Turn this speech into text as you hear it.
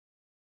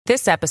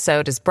This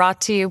episode is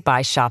brought to you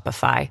by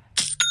Shopify.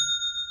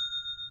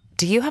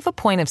 Do you have a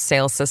point of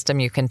sale system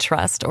you can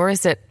trust, or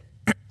is it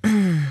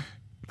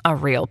a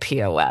real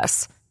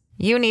POS?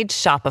 You need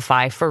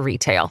Shopify for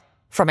retail.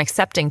 From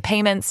accepting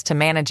payments to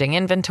managing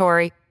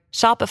inventory,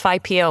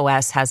 Shopify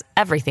POS has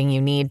everything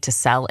you need to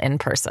sell in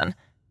person.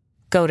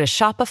 Go to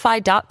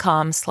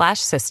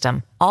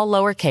shopify.com/system, all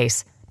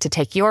lowercase, to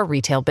take your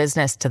retail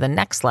business to the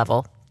next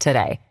level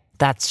today.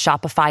 That's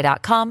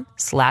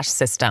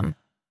shopify.com/system.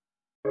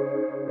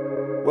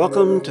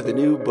 Welcome to the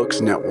New Books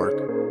Network.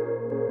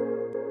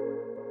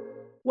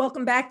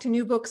 Welcome back to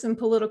New Books in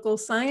Political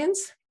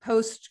Science,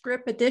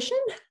 Postscript edition.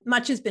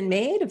 Much has been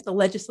made of the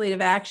legislative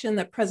action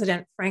that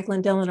President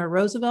Franklin Delano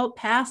Roosevelt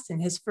passed in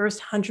his first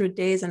 100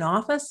 days in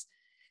office,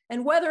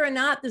 and whether or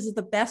not this is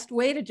the best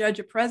way to judge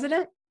a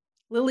president.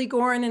 Lily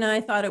Goren and I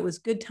thought it was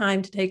a good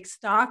time to take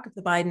stock of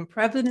the Biden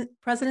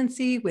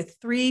presidency with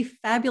three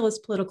fabulous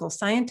political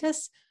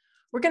scientists.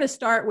 We're going to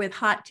start with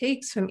hot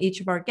takes from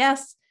each of our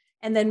guests,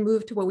 and then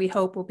move to what we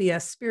hope will be a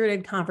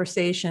spirited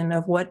conversation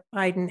of what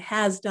Biden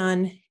has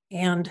done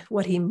and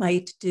what he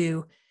might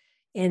do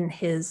in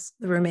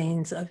the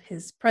remains of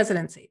his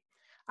presidency.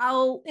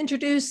 I'll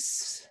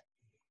introduce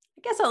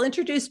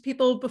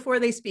people before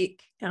they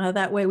speak.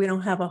 That way we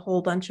don't have a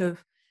whole bunch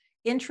of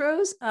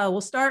intros.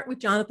 We'll start with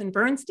Jonathan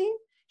Bernstein.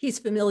 He's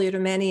familiar to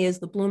many as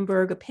the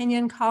Bloomberg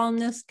opinion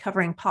columnist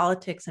covering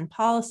politics and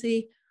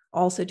policy,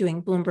 also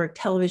doing Bloomberg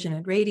television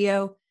and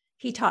radio.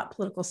 He taught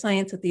political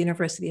science at the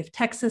University of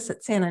Texas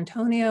at San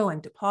Antonio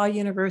and DePauw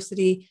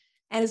University.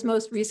 And his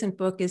most recent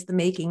book is The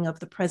Making of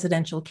the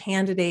Presidential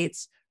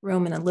Candidates,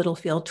 Roman and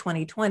Littlefield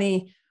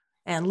 2020.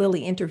 And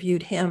Lily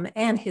interviewed him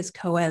and his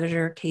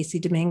co-editor, Casey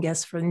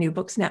Dominguez, for the New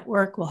Books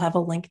Network. We'll have a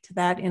link to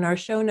that in our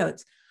show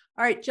notes.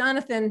 All right,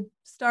 Jonathan,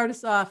 start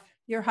us off.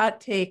 Your hot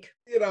take.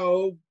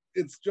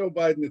 It's Joe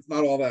Biden. It's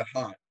not all that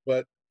hot,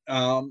 but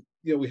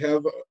we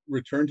have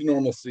return to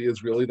normalcy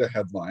is really the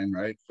headline,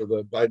 right, for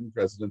the Biden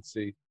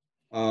presidency.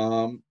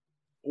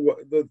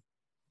 The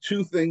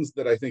two things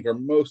that I think are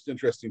most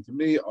interesting to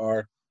me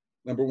are,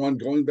 number one,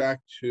 going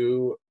back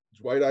to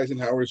Dwight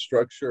Eisenhower's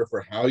structure for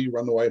how you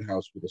run the White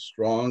House with a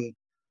strong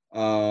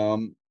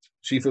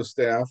chief of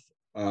staff,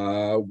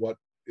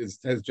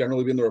 has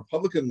generally been the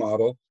Republican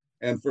model.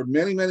 And for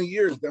many, many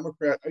years,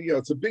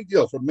 it's a big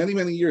deal. For many,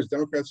 many years,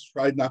 Democrats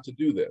tried not to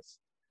do this.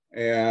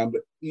 And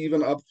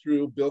even up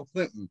through Bill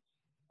Clinton.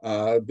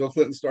 Bill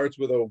Clinton starts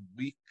with a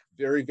weak,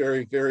 very,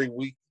 very, very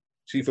weak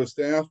chief of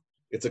staff.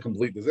 It's a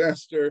complete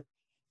disaster.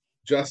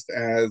 Just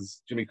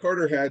as Jimmy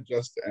Carter had,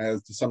 just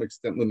as to some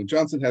extent Lyndon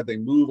Johnson had, they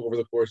move over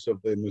the course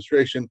of the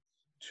administration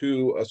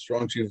to a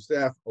strong chief of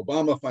staff.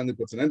 Obama finally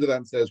puts an end to that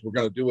and says, we're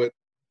going to do it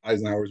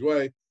Eisenhower's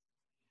way.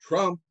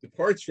 Trump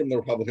departs from the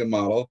Republican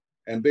model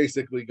and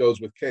basically goes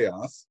with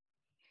chaos.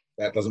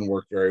 That doesn't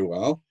work very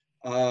well.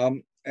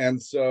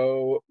 And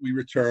so we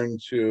return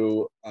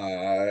to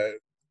now,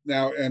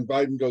 and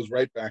Biden goes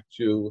right back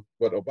to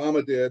what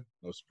Obama did,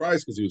 no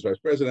surprise because he was vice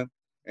president,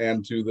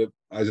 and to the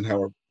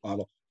Eisenhower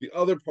model. The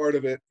other part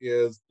of it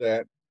is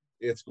that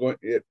it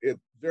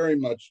very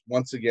much,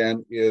 once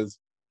again, is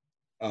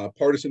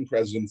partisan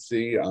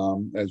presidency.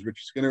 As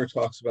Richard Skinner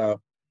talks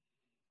about,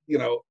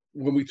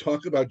 when we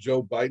talk about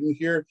Joe Biden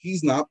here,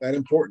 he's not that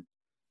important.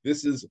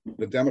 This is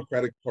the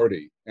Democratic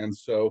Party. And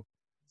so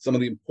some of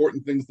the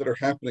important things that are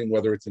happening,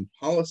 whether it's in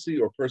policy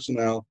or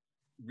personnel,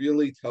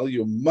 really tell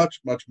you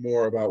much, much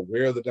more about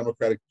where the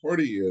Democratic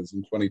Party is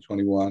in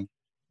 2021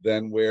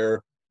 than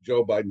where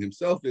Joe Biden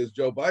himself is.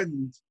 Joe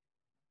Biden's,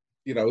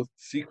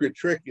 secret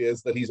trick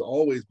is that he's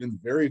always been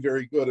very,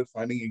 very good at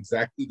finding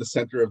exactly the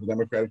center of the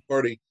Democratic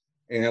Party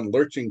and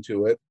lurching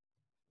to it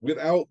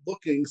without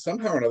looking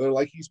somehow or another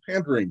like he's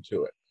pandering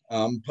to it,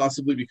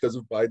 possibly because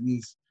of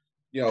Biden's,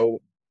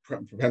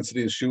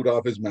 propensity to shoot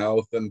off his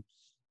mouth and,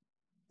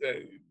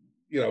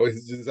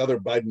 his other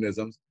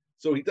Bidenisms.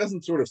 So he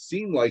doesn't sort of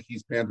seem like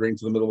he's pandering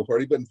to the middle of the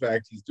party, but in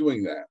fact, he's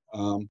doing that.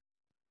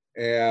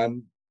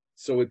 And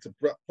so it's a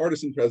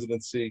partisan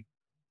presidency.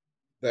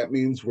 That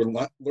means we're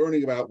not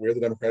learning about where the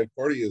Democratic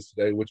Party is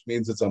today, which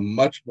means it's a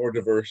much more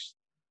diverse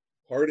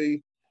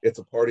party. It's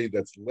a party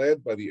that's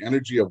led by the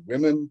energy of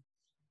women.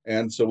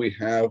 And so we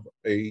have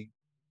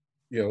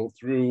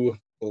through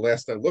the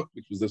last I looked,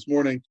 which was this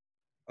morning,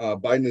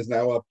 Biden is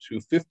now up to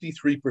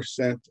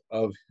 53%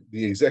 of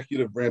the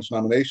executive branch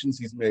nominations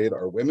he's made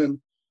are women.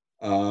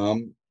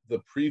 The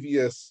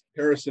previous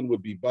comparison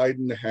would be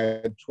Biden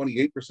had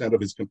 28%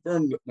 of his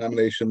confirmed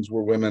nominations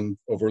were women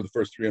over the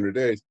first 300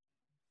 days.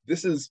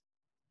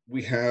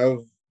 We have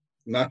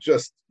not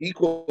just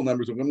equal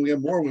numbers of women, we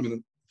have more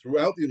women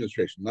throughout the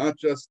administration, not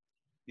just,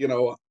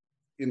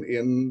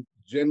 in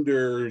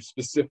gender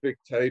specific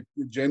type,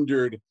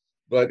 gendered,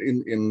 but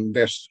in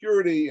national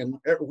security and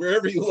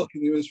wherever you look in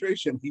the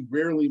administration, he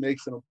rarely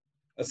makes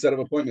a set of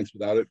appointments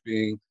without it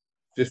being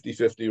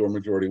 50-50 or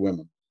majority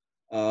women.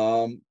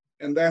 And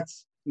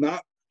that's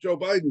not Joe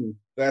Biden,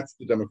 that's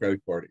the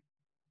Democratic Party.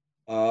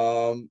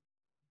 I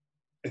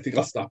think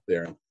I'll stop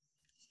there.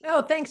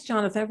 Oh, thanks,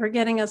 Jonathan, for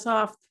getting us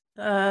off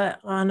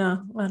on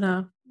a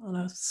on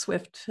a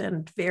swift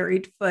and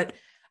varied foot.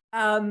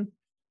 Our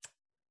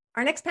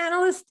next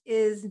panelist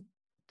is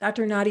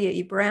Dr. Nadia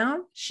E.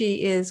 Brown.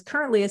 She is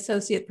currently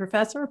Associate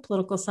Professor of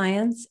Political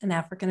Science and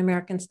African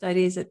American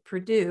Studies at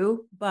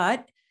Purdue,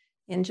 but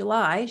in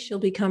July, she'll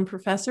become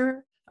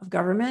Professor of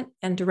Government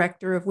and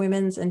Director of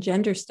Women's and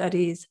Gender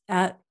Studies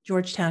at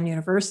Georgetown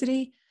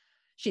University.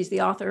 She's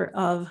the author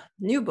of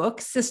new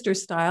book, Sister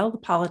Style, The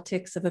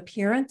Politics of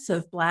Appearance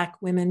of Black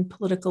Women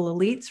Political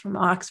Elites from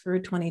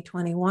Oxford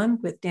 2021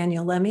 with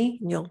Daniel Lemmy,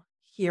 and you'll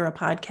hear a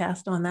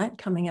podcast on that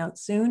coming out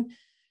soon.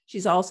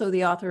 She's also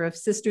the author of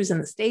Sisters in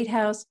the State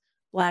House,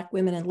 Black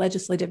Women in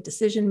Legislative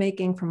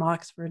Decision-Making from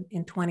Oxford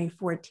in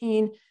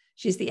 2014.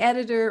 She's the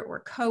editor or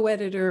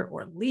co-editor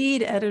or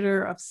lead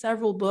editor of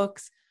several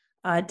books,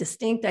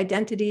 Distinct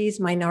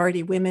Identities,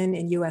 Minority Women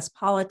in U.S.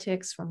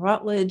 Politics from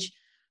Routledge,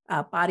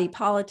 Body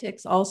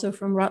Politics, also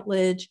from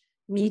Routledge,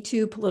 Me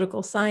Too,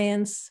 Political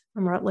Science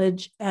from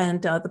Routledge,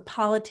 and The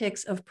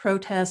Politics of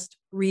Protest,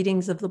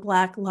 Readings of the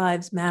Black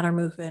Lives Matter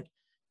Movement,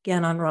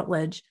 again on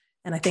Routledge.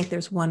 And I think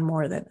there's one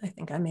more that I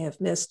think I may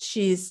have missed.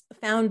 She's a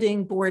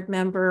founding board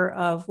member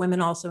of Women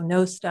Also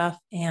Know Stuff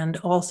and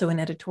also an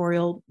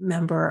editorial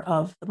member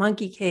of The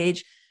Monkey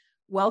Cage.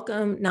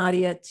 Welcome,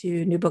 Nadia,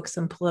 to New Books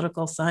in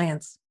Political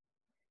Science.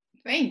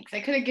 Thanks. I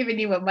could have given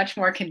you a much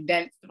more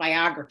condensed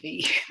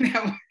biography.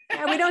 Yeah,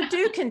 we don't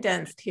do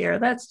condensed here.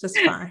 That's just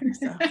fine.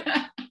 So.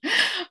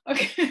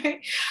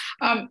 Okay.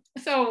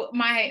 So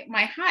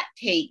my hot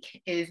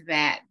take is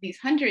that these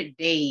 100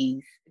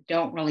 days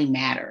don't really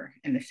matter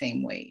in the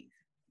same ways.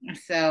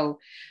 So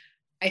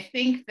I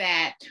think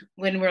that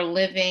when we're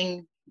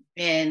living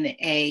in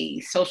a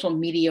social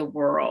media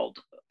world,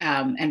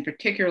 and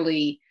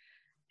particularly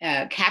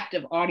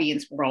captive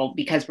audience world,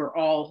 because we're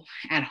all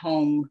at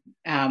home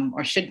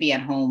or should be at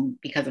home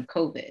because of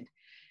COVID,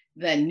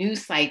 the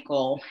news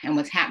cycle and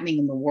what's happening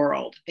in the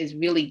world is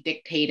really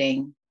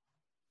dictating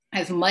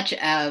as much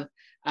of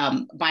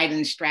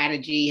Biden's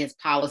strategy, his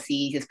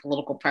policies, his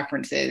political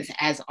preferences,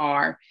 as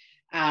are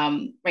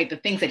the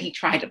things that he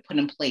tried to put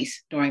in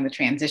place during the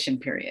transition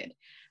period.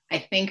 I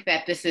think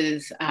that this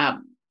is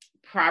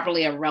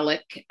probably a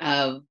relic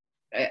of,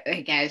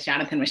 as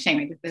Jonathan was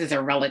saying, this is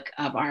a relic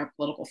of our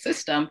political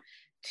system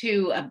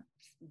to a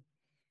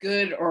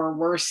good or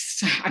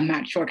worse, I'm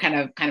not sure, kind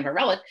of a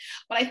relic.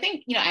 But I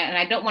think, and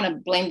I don't want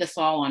to blame this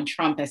all on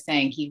Trump as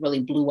saying he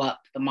really blew up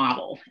the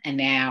model. And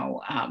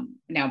now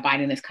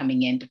Biden is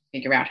coming in to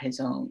figure out his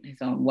own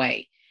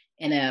way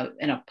in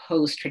a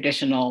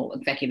post-traditional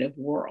executive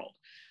world.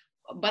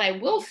 But I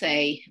will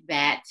say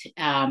that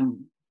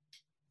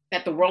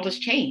that the world has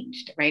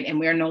changed, right? And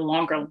we're no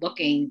longer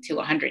looking to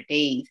 100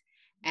 days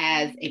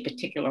as a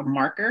particular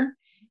marker.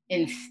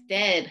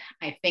 Instead,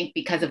 I think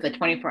because of the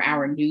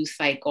 24-hour news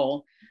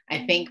cycle,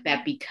 I think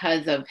that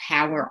because of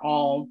how we're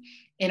all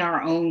in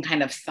our own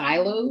kind of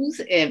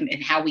silos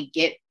and how we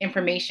get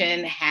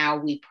information, how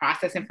we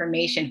process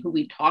information, who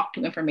we talk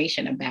to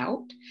information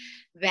about,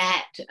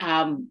 that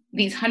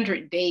these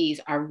 100 days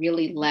are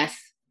really less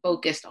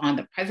focused on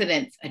the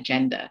president's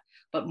agenda,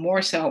 but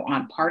more so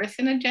on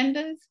partisan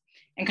agendas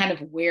and kind of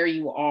where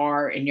you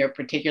are in your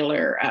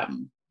particular,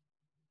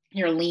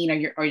 your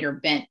lean or your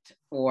bent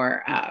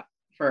for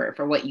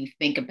what you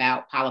think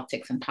about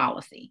politics and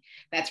policy.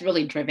 That's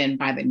really driven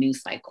by the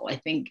news cycle. I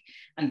think,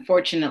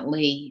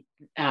 unfortunately,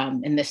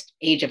 in this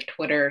age of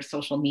Twitter,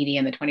 social media,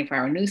 and the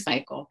 24-hour news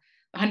cycle,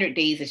 100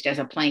 days is just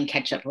a playing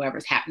catch up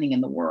whoever's happening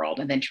in the world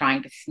and then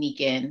trying to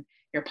sneak in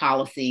your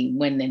policy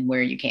when and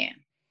where you can.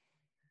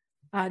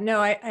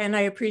 No, I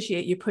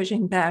appreciate you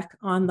pushing back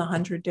on the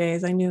 100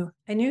 days. I knew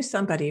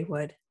somebody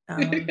would.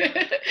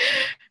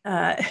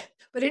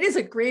 But it is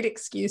a great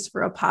excuse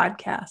for a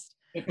podcast.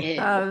 It is.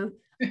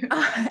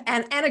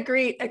 And a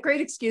great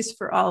excuse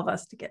for all of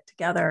us to get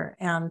together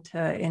and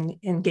to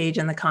engage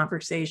in the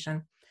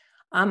conversation.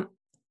 Our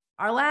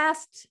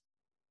last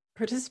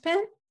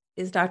participant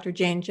is Dr.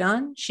 Jane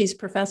Jun. She's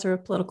professor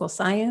of political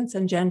science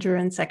and gender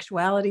and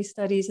sexuality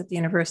studies at the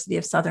University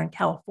of Southern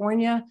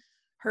California.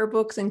 Her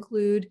books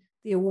include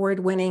the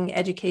award-winning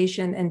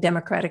Education and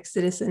Democratic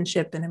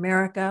Citizenship in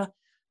America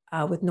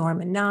with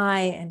Norman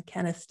Nye and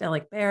Kenneth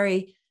Stellick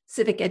Barry,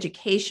 Civic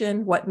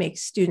Education, What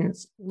Makes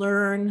Students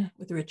Learn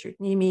with Richard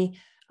Nemi,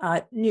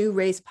 New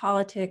Race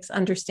Politics,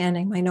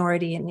 Understanding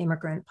Minority and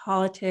Immigrant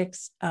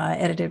Politics,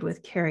 edited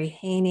with Carrie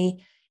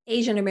Haney,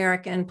 Asian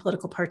American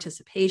Political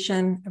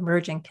Participation,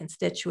 Emerging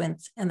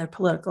Constituents and Their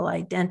Political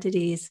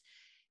Identities,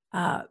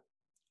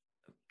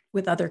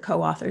 with other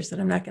co-authors that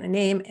I'm not going to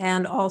name,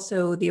 and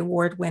also the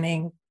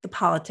award-winning The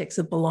Politics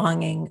of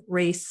Belonging,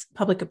 Race,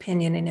 Public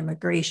Opinion, and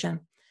Immigration.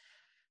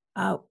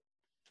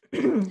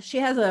 She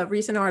has a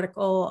recent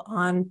article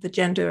on the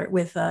gender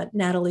with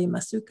Natalie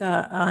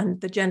Masuka on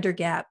the gender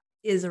gap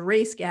is a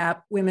race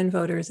gap, women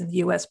voters in the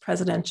US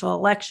presidential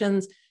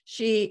elections.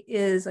 She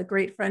is a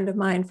great friend of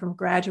mine from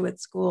graduate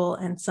school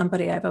and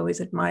somebody I've always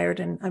admired,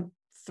 and I'm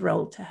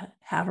thrilled to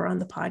have her on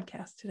the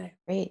podcast today.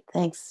 Great,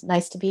 thanks.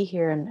 Nice to be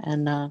here,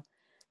 and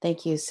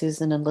thank you,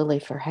 Susan and Lily,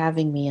 for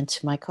having me, and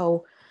to my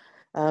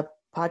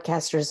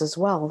co-podcasters as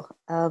well.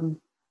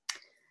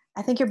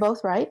 I think you're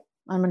both right.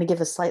 I'm going to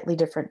give a slightly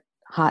different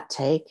hot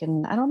take.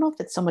 And I don't know if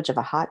it's so much of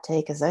a hot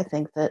take as I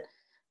think that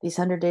these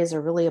 100 days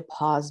are really a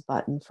pause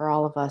button for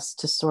all of us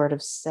to sort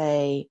of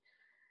say,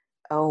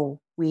 oh,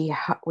 we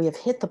have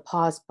hit the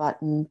pause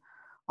button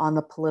on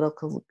the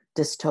political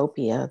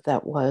dystopia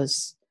that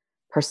was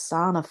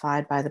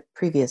personified by the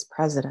previous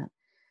president.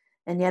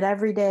 And yet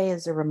every day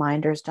is a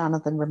reminder, as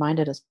Jonathan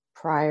reminded us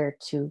prior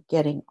to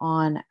getting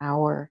on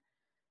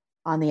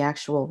the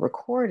actual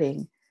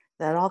recording,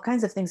 that all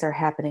kinds of things are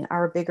happening.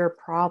 Our bigger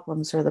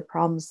problems are the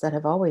problems that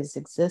have always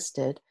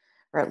existed,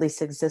 or at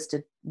least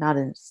existed not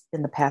in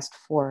the past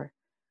 4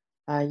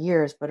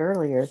 years, but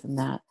earlier than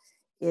that,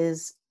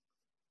 is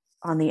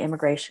on the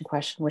immigration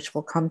question, which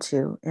we'll come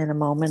to in a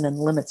moment, and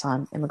limits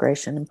on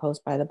immigration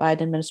imposed by the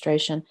Biden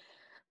administration.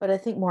 But I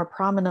think more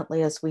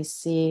prominently, as we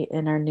see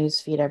in our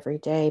newsfeed every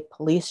day,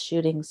 police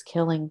shootings,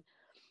 killings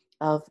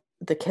of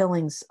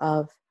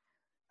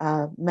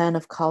men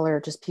of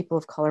color, just people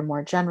of color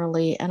more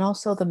generally, and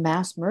also the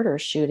mass murder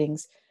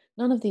shootings.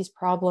 None of these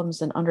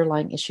problems and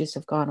underlying issues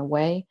have gone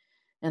away.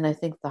 And I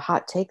think the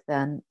hot take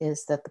then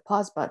is that the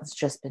pause button's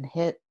just been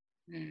hit,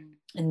 and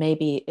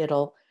maybe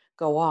it'll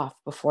go off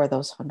before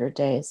those 100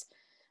 days.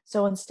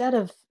 So instead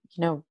of,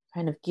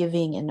 kind of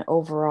giving an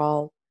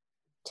overall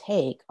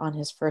take on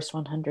his first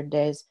 100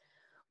 days,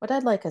 what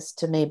I'd like us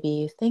to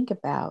maybe think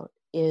about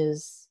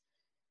is,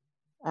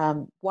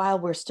 while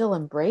we're still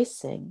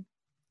embracing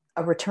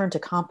a return to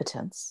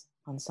competence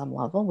on some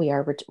level, we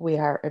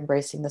are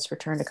embracing this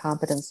return to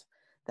competence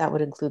that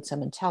would include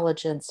some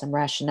intelligence, some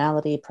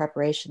rationality,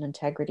 preparation,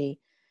 integrity.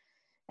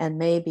 And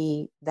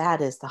maybe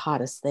that is the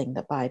hottest thing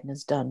that Biden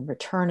has done,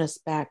 return us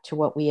back to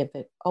what we have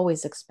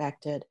always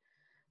expected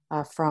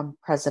from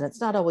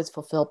presidents, not always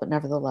fulfilled, but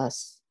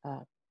nevertheless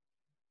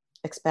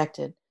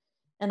expected.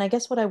 And I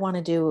guess what I want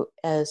to do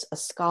as a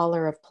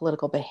scholar of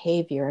political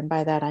behavior, and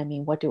by that I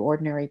mean what do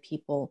ordinary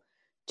people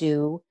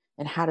do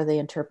and how do they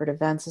interpret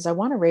events, is I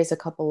want to raise a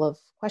couple of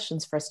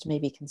questions for us to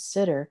maybe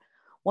consider.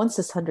 Once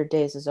this 100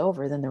 days is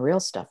over, then the real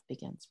stuff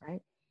begins,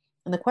 right?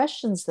 And the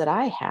questions that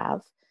I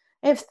have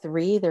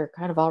three. They're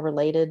kind of all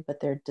related, but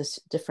they're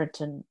different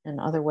in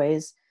other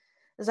ways.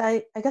 Is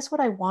I guess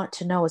what I want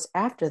to know is,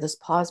 after this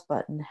pause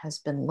button has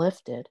been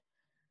lifted,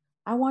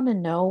 I want to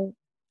know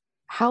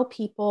how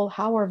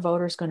our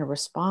voters going to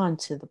respond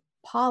to the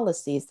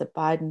policies that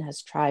Biden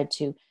has tried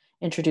to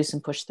introduce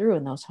and push through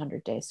in those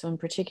 100 days. So in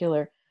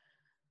particular,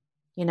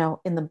 in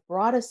the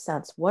broadest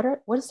sense, what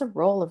is the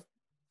role of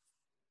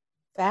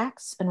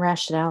facts and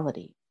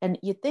rationality? And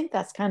you'd think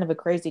that's kind of a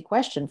crazy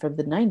question from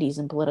the 90s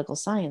in political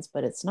science,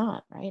 but it's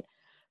not, right?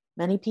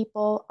 Many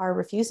people are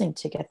refusing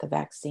to get the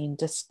vaccine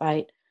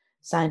despite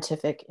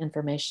scientific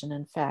information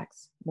and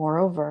facts.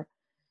 Moreover,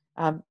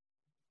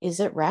 is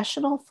it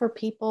rational for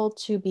people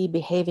to be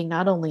behaving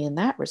not only in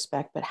that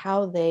respect, but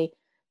how they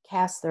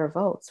cast their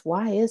votes?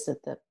 Why is it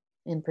that,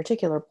 in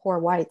particular, poor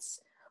whites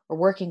or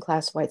working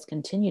class whites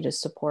continue to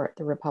support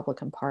the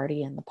Republican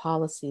Party and the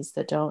policies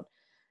that don't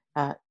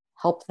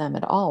help them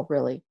at all,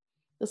 really?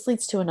 This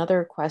leads to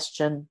another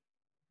question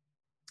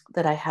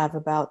that I have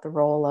about the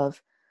role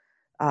of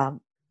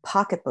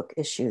pocketbook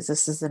issues.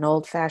 This is an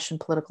old-fashioned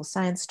political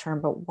science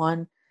term, but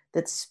one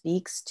that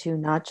speaks to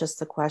not just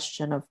the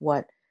question of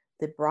what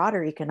the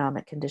broader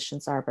economic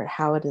conditions are, but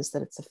how it is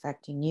that it's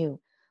affecting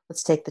you.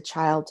 Let's take the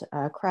child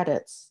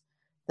credits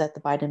that the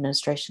Biden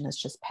administration has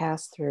just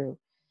passed through.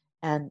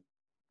 And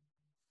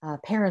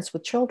parents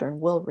with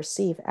children will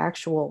receive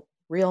actual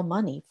real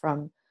money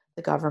from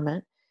the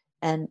government,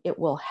 and it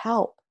will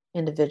help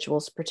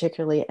individuals,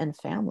 particularly, and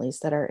families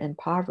that are in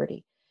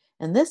poverty.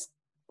 And this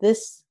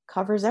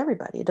covers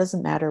everybody. It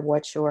doesn't matter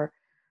what your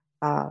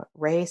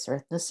race or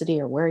ethnicity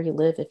or where you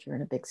live, if you're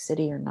in a big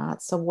city or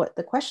not. So what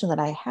the question that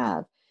I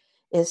have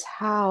is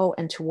how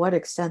and to what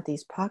extent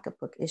these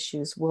pocketbook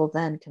issues will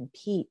then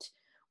compete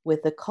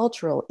with the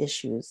cultural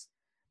issues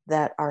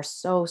that are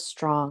so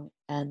strong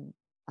and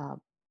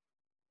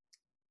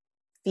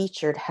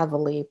featured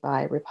heavily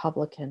by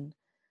Republican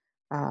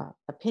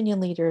opinion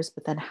leaders,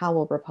 but then how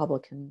will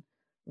Republican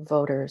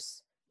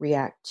voters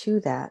react to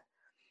that?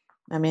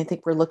 I mean, I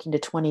think we're looking to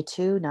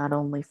 22, not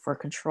only for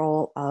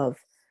control of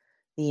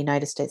the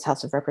United States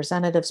House of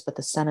Representatives, but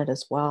the Senate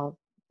as well.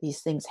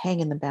 These things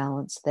hang in the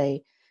balance.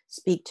 They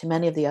speak to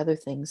many of the other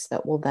things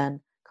that will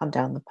then come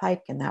down the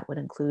pike, and that would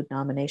include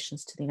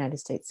nominations to the United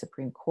States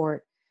Supreme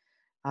Court,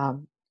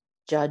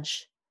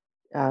 judge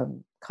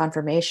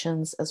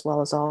confirmations, as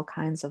well as all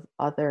kinds of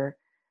other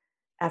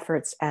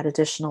efforts at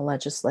additional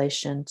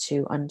legislation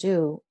to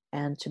undo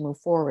and to move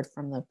forward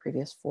from the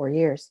previous 4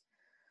 years.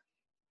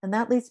 And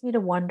that leads me to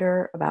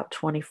wonder about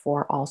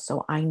 24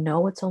 also. I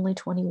know it's only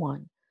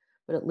 21,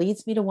 but it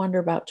leads me to wonder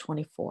about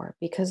 24,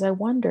 because I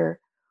wonder,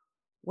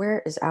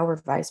 where is our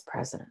vice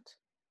president?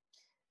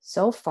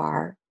 So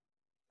far,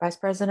 Vice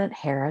President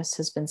Harris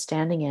has been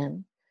standing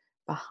in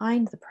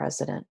behind the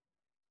president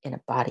in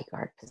a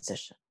bodyguard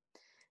position.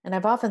 And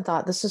I've often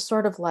thought this is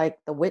sort of like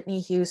the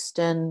Whitney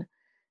Houston,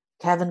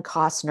 Kevin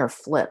Costner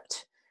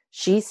flipped.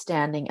 she's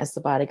standing as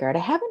the bodyguard. I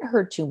haven't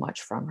heard too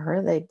much from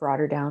her. They brought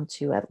her down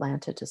to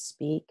Atlanta to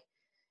speak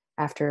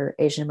after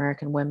Asian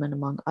American women,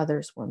 among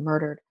others, were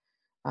murdered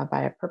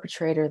by a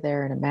perpetrator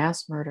there in a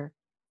mass murder.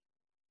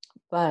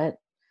 But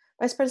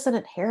Vice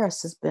President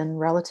Harris has been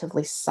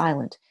relatively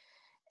silent.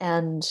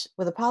 And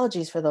with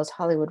apologies for those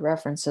Hollywood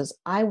references,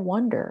 I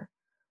wonder,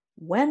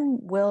 when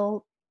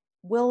will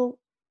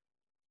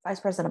Vice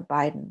President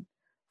Biden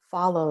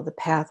follow the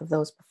path of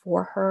those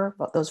before her,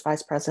 those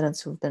vice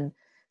presidents who've been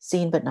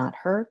seen but not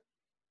heard?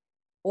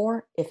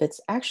 Or if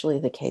it's actually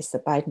the case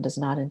that Biden does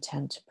not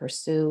intend to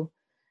pursue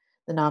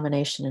the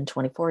nomination in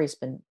 24, he's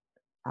been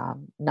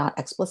not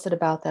explicit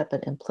about that,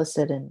 but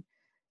implicit in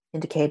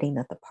indicating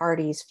that the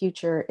party's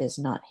future is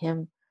not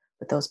him,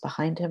 but those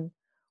behind him.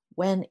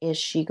 When is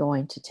she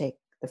going to take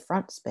the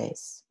front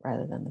space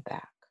rather than the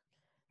back?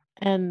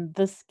 And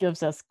this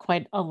gives us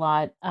quite a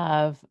lot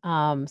of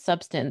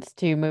substance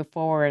to move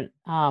forward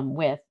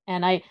with.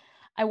 And I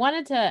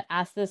wanted to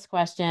ask this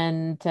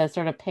question to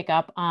sort of pick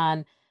up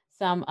on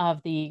some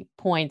of the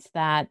points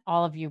that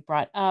all of you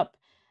brought up.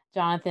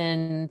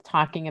 Jonathan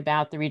talking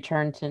about the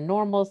return to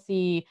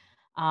normalcy,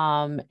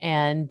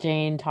 and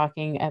Jane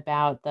talking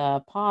about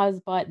the pause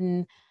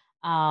button,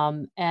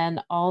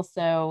 and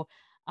also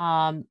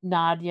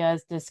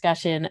Nadia's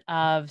discussion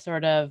of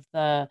sort of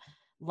the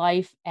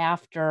life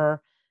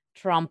after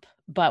Trump,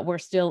 but we're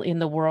still in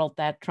the world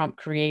that Trump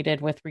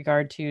created with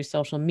regard to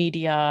social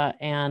media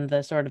and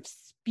the sort of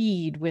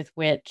speed with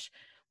which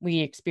we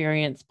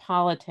experience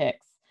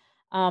politics.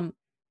 And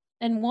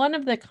one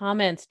of the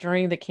comments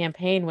during the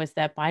campaign was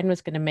that Biden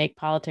was going to make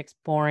politics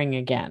boring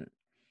again.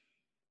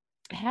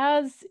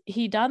 Has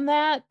he done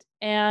that?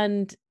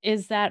 And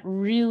is that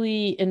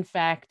really, in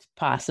fact,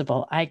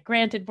 possible?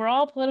 Granted, we're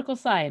all political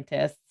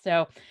scientists,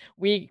 so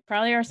we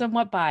probably are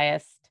somewhat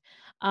biased.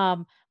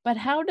 But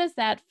how does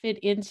that fit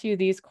into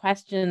these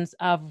questions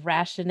of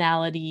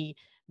rationality,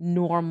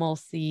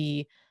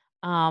 normalcy,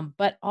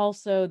 but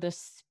also the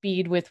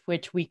speed with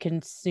which we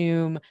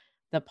consume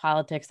the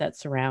politics that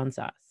surrounds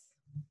us?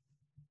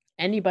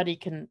 Anybody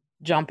can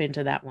jump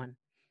into that one.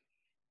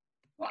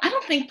 Well, I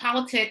don't think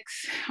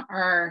politics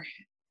are,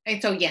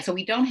 and so yeah, so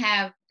we don't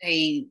have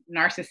a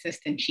narcissist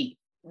in chief,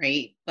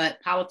 right?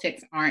 But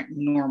politics aren't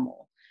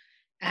normal.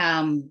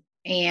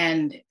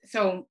 And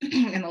so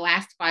in the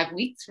last 5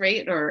 weeks,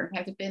 right, or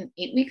has it been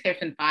 8 weeks, there's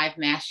been 5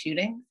 mass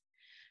shootings.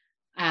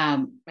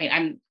 Right,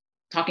 I'm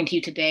talking to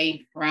you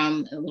today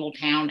from a little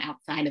town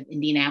outside of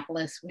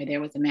Indianapolis where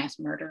there was a mass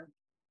murder.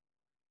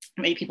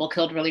 Many people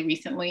killed really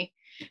recently.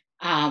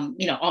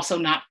 Also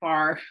not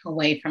far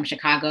away from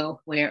Chicago,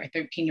 where a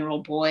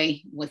 13-year-old boy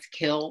was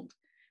killed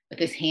with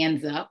his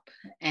hands up.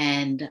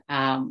 And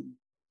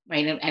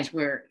right as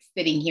we're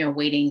sitting here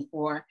waiting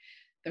for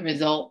the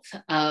results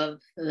of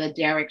the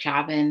Derek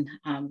Chauvin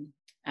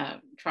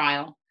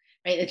trial,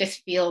 right, it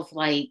just feels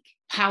like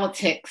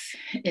politics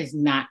is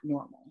not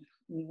normal.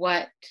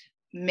 What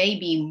may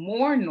be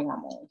more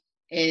normal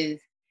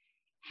is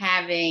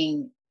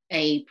having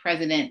a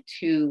president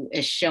who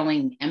is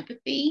showing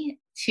empathy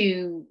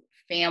to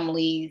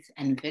families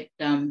and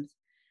victims.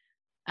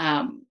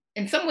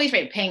 In some ways,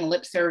 right, paying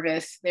lip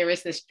service. There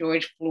is this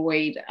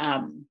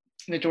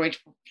the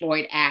George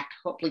Floyd Act,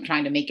 hopefully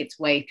trying to make its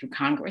way through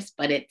Congress,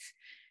 but it's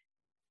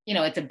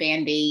a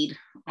Band-Aid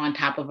on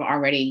top of an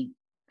already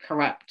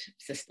corrupt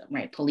system,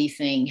 right?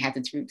 Policing has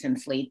its roots in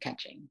slave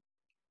catching,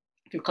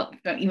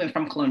 even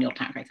from colonial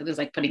times, right? So there's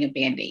like putting a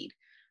Band-Aid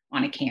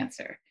on a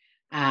cancer.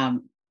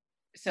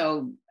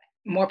 So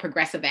more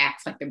progressive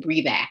acts like the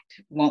Breathe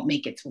Act won't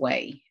make its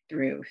way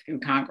through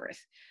Congress.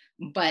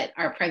 But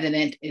our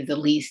president is at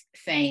least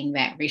saying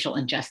that racial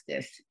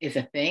injustice is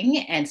a thing.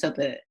 And so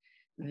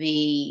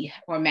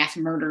mass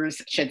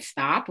murders should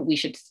stop. We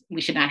should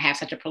not have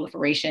such a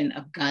proliferation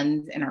of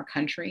guns in our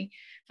country.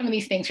 Some of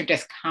these things are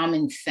just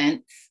common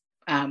sense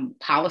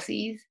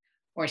policies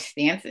or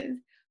stances.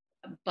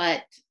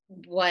 But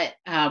what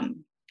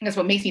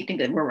makes me think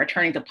that we're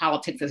returning to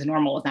politics as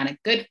normal is not a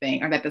good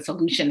thing, or that the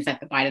solutions that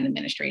the Biden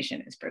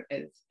administration is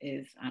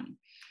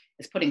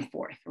putting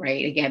forth,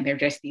 right? Again, they're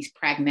just these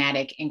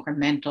pragmatic,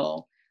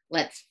 incremental,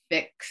 let's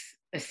fix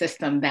a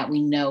system that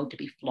we know to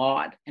be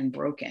flawed and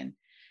broken.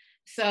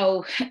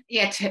 So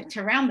yeah,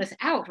 to round this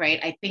out, right,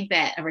 I think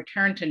that a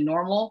return to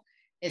normal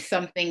is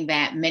something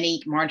that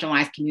many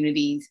marginalized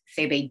communities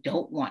say they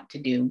don't want to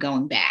do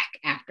going back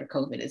after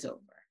COVID is over.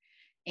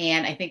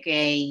 And I think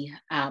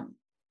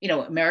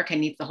America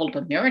needs to hold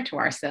up a mirror to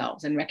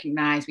ourselves and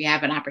recognize we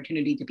have an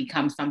opportunity to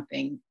become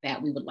something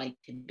that we would like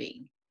to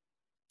be.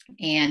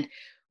 And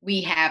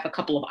we have a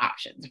couple of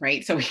options,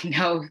 right? So we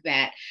know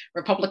that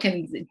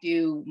Republicans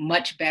do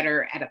much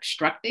better at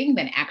obstructing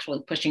than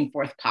actually pushing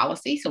forth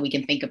policy. So we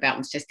can think about,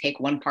 let's just take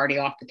one party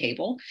off the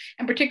table,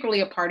 and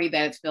particularly a party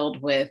that is filled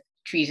with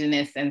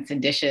treasonous and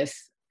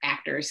seditious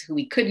actors who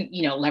we couldn't,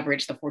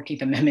 leverage the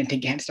 14th Amendment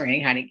against or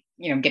anyhow to,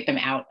 get them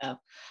out of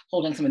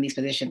holding some of these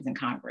positions in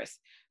Congress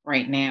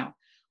right now.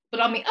 But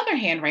on the other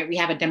hand, right, we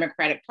have a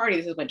Democratic Party.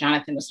 This is what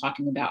Jonathan was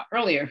talking about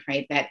earlier,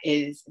 right? That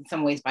is in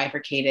some ways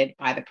bifurcated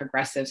by the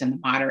progressives and the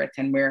moderates.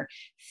 And we're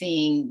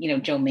seeing,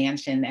 Joe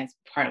Manchin as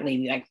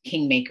partly like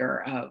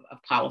kingmaker of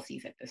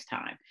policies at this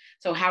time.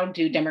 So how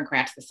do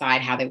Democrats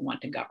decide how they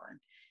want to govern?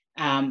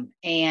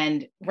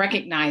 And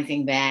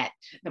recognizing that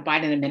the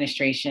Biden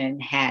administration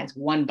has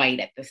one bite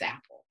at this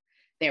apple.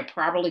 They're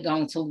probably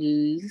going to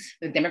lose.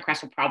 The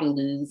Democrats will probably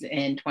lose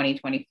in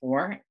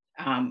 2024.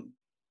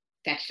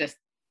 That's just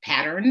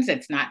patterns.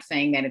 It's not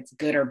saying that it's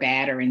good or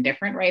bad or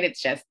indifferent, right?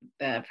 It's just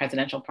the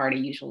presidential party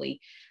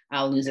usually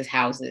loses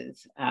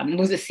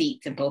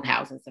seats in both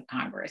houses of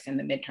Congress in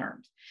the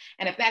midterms.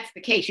 And if that's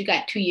the case, you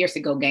got 2 years to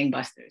go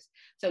gangbusters.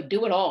 So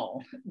do it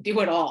all,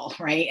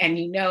 right? And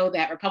you know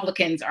that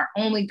Republicans are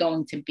only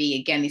going to be,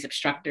 again, these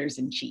obstructors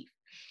in chief.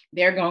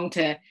 They're going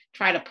to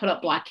try to put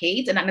up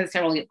blockades and not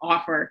necessarily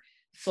offer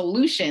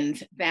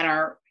solutions that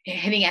are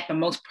hitting at the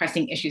most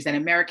pressing issues that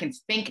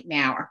Americans think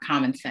now are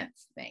common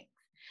sense things.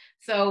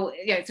 So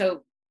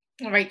to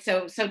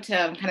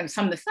kind of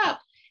sum this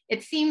up,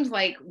 it seems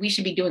like we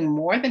should be doing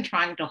more than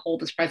trying to hold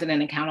this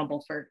president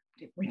accountable for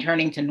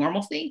returning to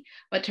normalcy,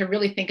 but to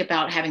really think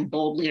about having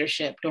bold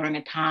leadership during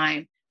a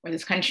time where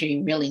this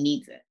country really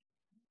needs it.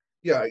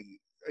 Yeah,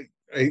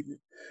 I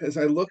as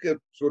I look at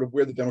sort of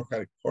where the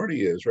Democratic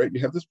Party is, right,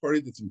 you have this party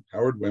that's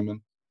empowered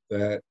women,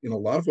 that in a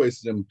lot of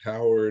ways has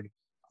empowered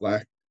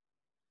Black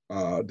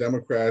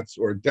Democrats,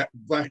 or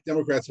Black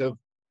Democrats have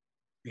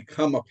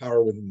become a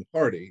power within the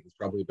party, is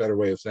probably a better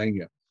way of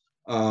saying it.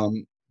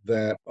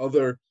 That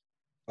other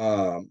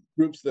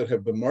groups that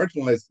have been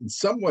marginalized in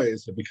some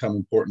ways have become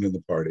important in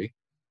the party.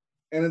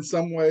 And in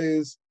some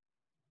ways,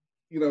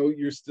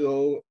 you're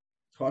still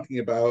talking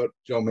about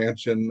Joe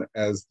Manchin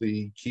as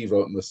the key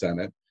vote in the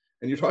Senate.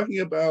 And you're talking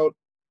about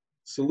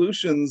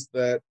solutions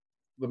that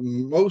the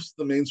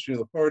mainstream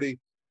of the party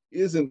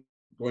isn't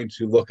going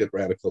to look at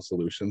radical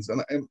solutions.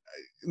 And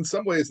in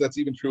some ways, that's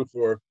even true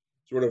for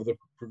sort of the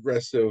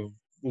progressive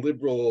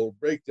liberal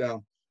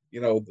breakdown,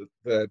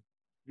 that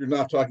you're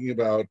not talking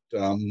about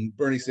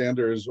Bernie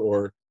Sanders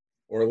or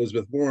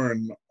Elizabeth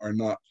Warren are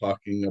not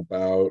talking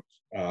about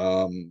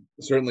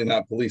certainly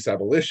not police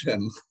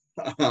abolition,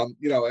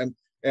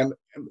 and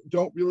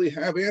don't really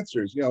have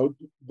answers,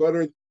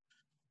 but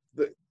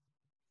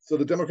so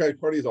the Democratic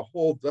Party as a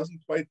whole doesn't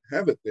quite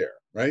have it there,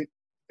 right?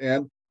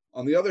 And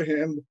on the other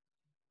hand,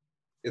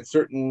 it's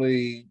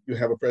certainly, you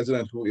have a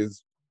president who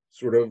is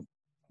sort of,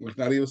 like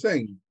Nadia was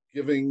saying,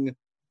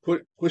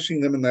 pushing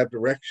them in that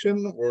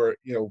direction, or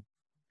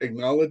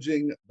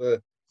acknowledging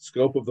the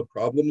scope of the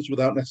problems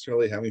without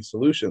necessarily having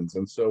solutions.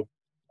 And so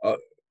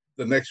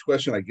the next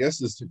question, I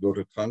guess, is to go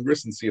to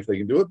Congress and see if they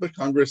can do it. But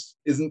Congress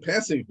isn't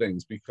passing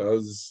things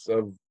because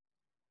of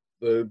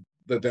the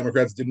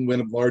Democrats didn't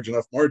win a large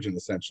enough margin,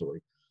 essentially.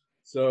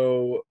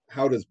 So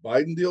how does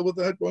Biden deal with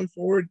that going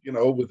forward?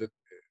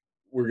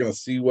 We're going to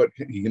see what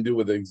he can do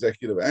with the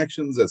executive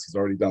actions, as he's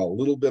already done a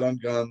little bit on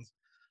guns,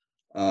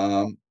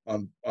 on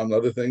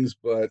other things.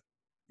 But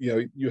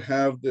you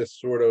have this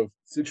sort of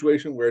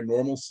situation where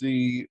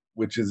normalcy,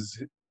 which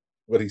is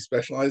what he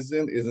specializes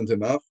in, isn't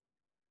enough.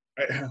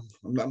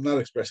 I'm not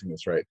expressing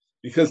this right,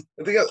 because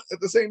I think at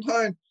the same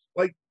time,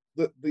 like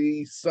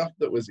the stuff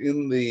that was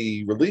in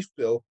the relief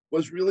bill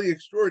was really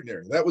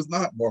extraordinary. That was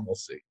not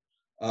normalcy.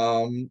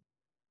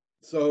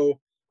 So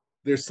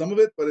there's some of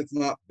it, but it's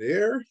not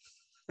there.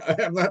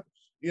 I'm not,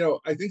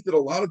 I think that a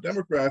lot of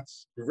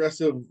Democrats,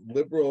 progressive,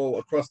 liberal,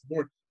 across the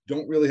board,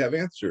 don't really have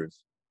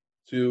answers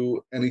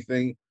to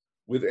anything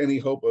with any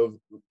hope of,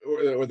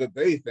 or that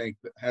they think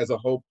that has a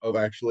hope of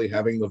actually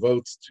having the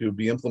votes to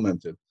be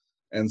implemented.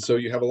 And so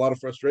you have a lot of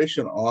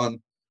frustration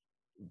on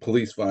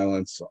police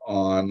violence,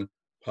 on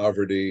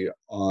poverty,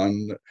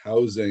 on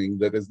housing,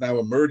 that has now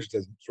emerged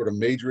as sort of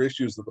major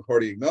issues that the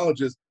party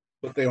acknowledges,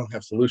 but they don't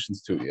have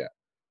solutions to yet.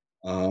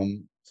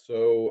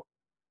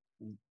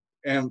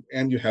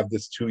 And you have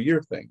this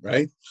 2-year thing,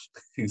 right?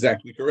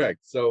 Exactly correct.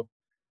 So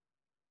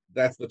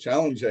that's the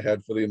challenge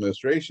ahead for the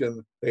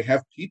administration. They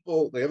have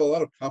a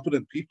lot of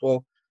competent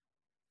people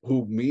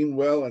who mean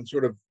well and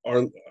sort of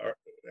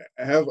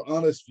have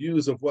honest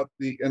views of what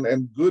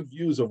and good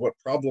views of what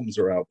problems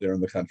are out there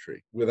in the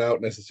country,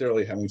 without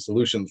necessarily having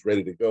solutions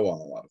ready to go on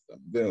a lot of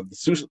them.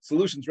 The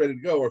solutions ready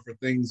to go are for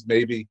things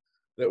maybe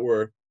that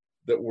were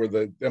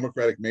the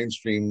Democratic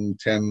mainstream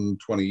 10,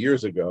 20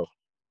 years ago.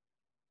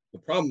 The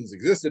problems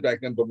existed back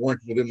then, but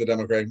weren't within the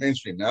Democratic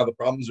mainstream. Now the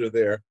problems are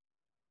there.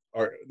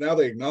 Now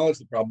they acknowledge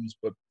the problems,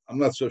 but I'm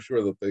not so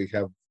sure that they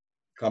have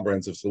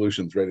comprehensive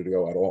solutions ready to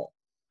go at all.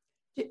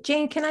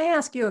 Jane, can I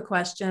ask you a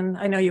question?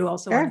 I know you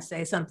also Sure. want to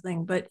say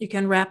something, but you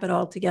can wrap it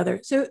all together.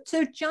 So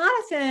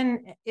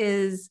Jonathan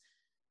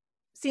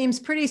seems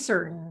pretty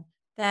certain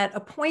that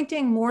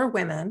appointing more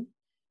women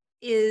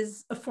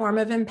is a form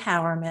of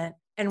empowerment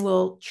and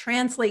will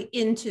translate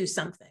into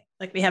something.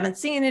 Like, we haven't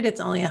seen it, it's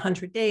only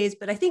 100 days,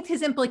 but I think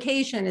his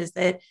implication is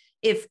that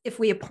if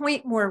we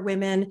appoint more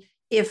women,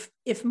 if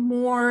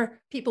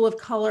more people of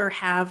color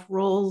have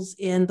roles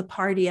in the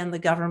party and the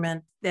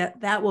government,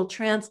 that will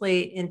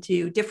translate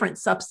into different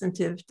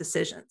substantive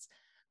decisions.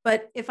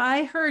 But if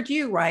I heard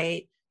you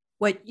right,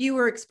 what you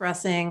were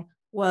expressing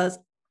was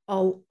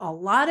a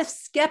lot of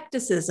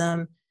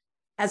skepticism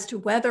as to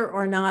whether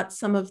or not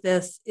some of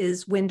this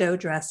is window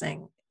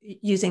dressing,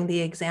 using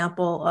the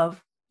example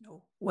of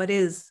what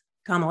is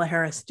Kamala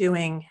Harris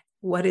doing?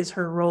 What is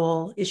her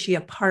role? Is she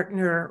a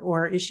partner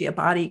or is she a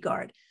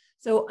bodyguard?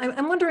 So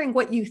I'm wondering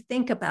what you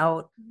think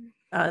about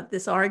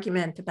this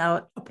argument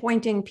about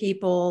appointing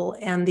people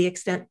and the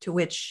extent to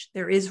which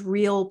there is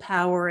real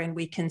power and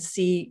we can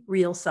see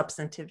real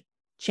substantive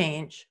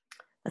change.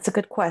 That's a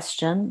good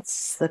question.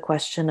 It's the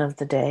question of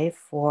the day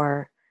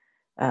for,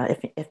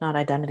 if not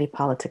identity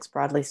politics,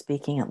 broadly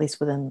speaking, at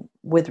least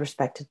with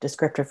respect to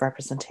descriptive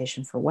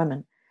representation for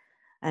women.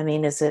 I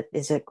mean, is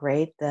it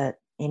great that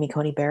Amy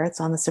Coney Barrett's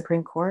on the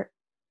Supreme Court?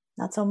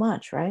 Not so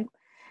much, right?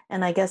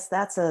 And I guess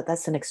that's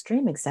an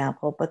extreme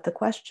example, but the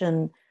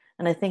question,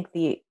 and I think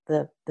the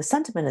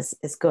sentiment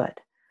is good,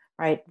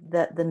 right?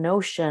 That the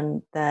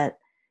notion that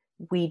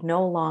we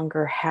no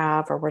longer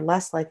have, or we're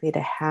less likely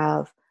to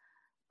have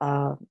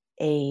the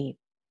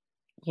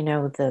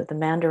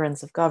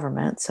mandarins of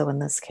government. So in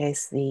this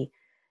case, the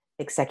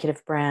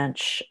executive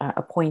branch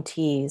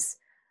appointees,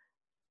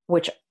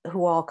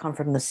 who all come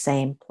from the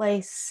same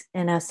place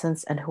in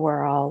essence, and who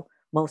are all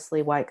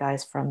mostly white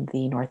guys from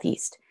the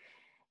Northeast.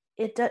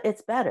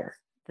 It's better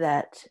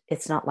that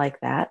it's not like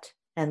that,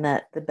 and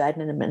that the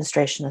Biden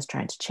administration is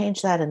trying to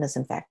change that and is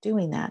in fact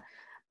doing that.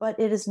 But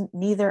it is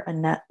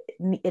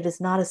it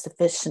is not a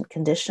sufficient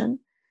condition,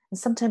 and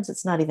sometimes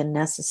it's not even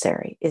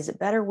necessary. Is it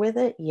better with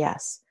it?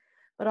 Yes.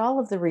 But all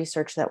of the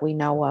research that we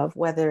know of,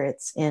 whether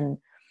it's in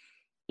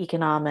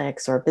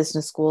economics or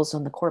business schools,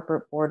 in the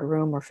corporate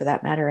boardroom, or for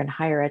that matter in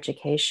higher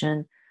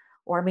education,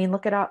 or I mean,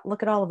 look at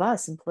all of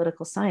us in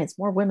political science.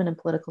 More women in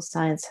political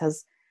science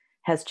has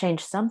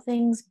changed some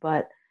things,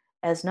 but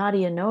as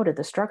Nadia noted,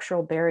 the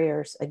structural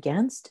barriers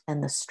against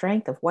and the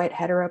strength of white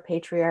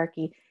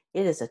heteropatriarchy,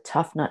 it is a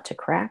tough nut to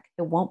crack.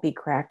 It won't be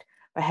cracked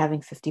by having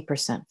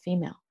 50%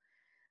 female.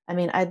 I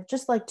mean, I'd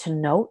just like to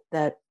note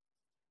that,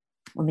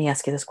 let me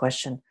ask you this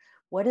question.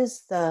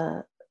 What's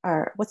the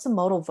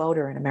modal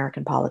voter in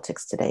American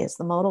politics today? Is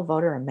the modal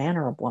voter a man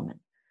or a woman?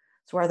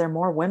 So are there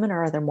more women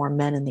or are there more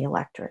men in the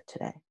electorate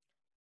today?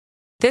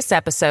 This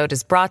episode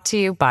is brought to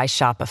you by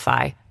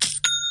Shopify.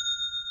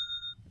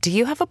 Do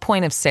you have a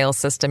point of sale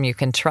system you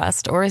can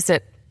trust, or is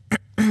it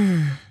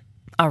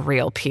a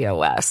real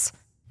POS?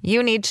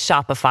 You need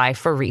Shopify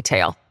for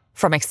retail.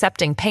 From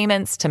accepting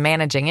payments to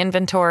managing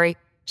inventory,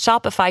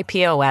 Shopify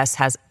POS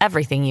has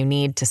everything you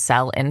need to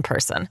sell in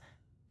person.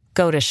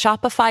 Go to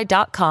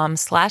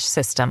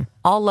shopify.com/system,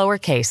 all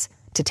lowercase,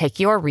 to take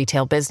your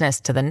retail business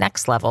to the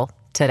next level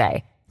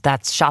today.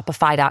 That's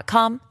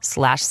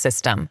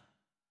shopify.com/system.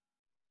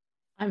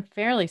 I'm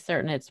fairly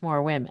certain it's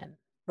more women.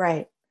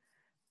 Right.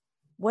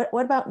 What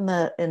about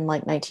in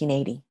like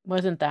 1980?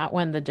 Wasn't that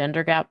when the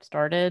gender gap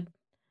started?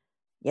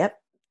 Yep.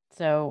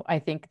 So I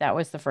think that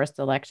was the first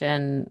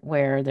election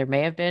where there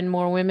may have been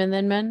more women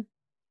than men.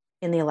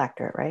 In the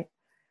electorate, right?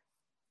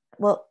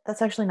 Well,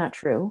 that's actually not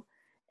true.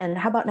 And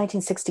how about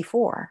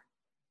 1964?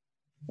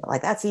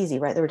 Like, that's easy,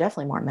 right? There were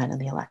definitely more men in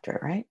the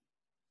electorate, right?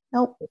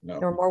 Nope. No.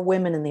 There were more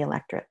women in the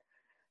electorate,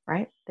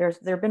 right? There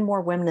have been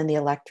more women in the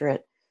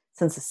electorate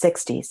since the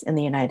 60s in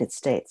the United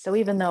States. So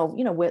even though,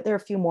 there are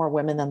a few more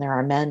women than there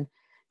are men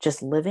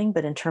just living,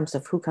 but in terms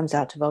of who comes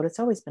out to vote, it's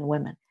always been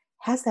women.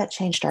 Has that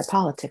changed our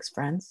politics,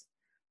 friends?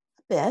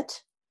 A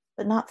bit,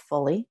 but not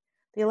fully.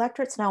 The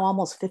electorate's now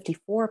almost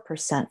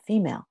 54%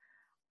 female.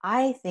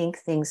 I think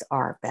things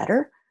are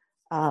better,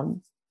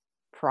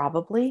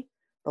 probably,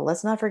 but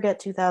let's not forget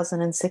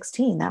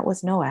 2016. That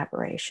was no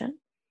aberration,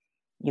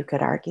 you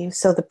could argue.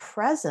 So the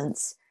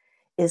presence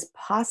is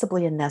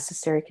possibly a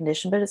necessary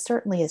condition, but it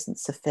certainly isn't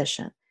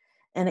sufficient.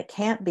 And it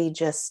can't be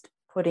just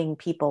putting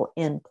people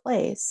in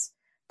place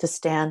to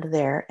stand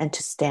there and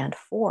to stand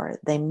for.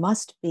 They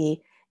must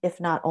be, if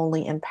not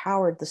only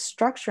empowered, the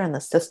structure and the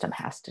system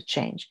has to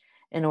change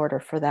in order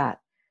for that,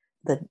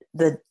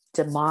 the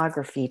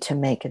demography to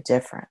make a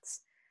difference.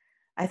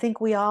 I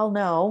think we all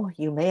know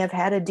you may have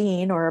had a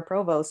dean or a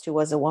provost who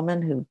was a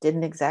woman who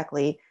didn't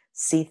exactly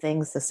see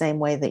things the same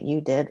way that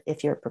you did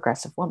if you're a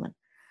progressive woman.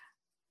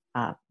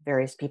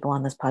 Various people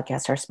on this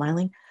podcast are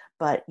smiling,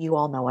 but you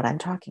all know what I'm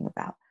talking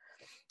about.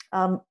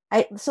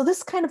 So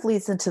this kind of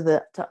leads into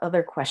the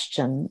other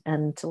question,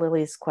 and to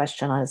Lily's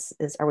question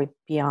is are we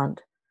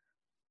beyond,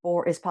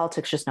 or is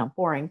politics just not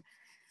boring?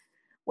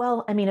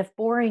 Well, I mean, if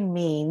boring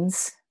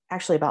means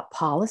actually about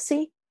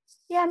policy,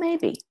 yeah,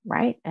 maybe,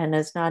 right? And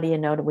as Nadia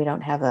noted, we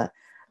don't have a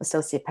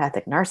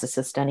sociopathic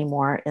narcissist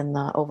anymore in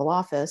the Oval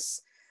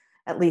Office,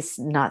 at least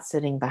not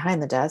sitting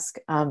behind the desk.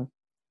 And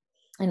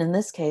in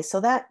this case, so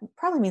that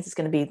probably means it's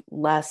going to be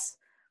less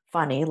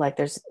funny, like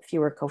there's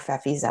fewer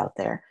covfeffes out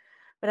there.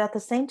 But at the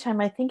same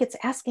time, I think it's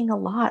asking a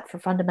lot for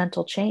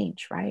fundamental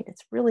change, right?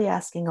 It's really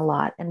asking a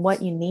lot. And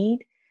what you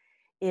need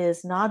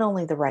is not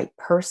only the right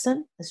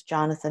person, as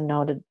Jonathan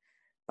noted,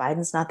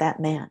 Biden's not that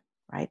man,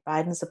 right?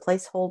 Biden's a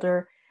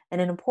placeholder and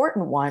an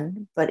important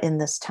one, but in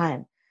this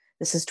time.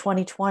 This is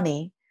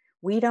 2020.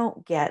 we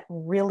don't get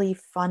really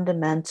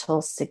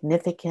fundamental,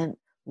 significant,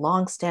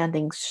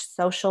 longstanding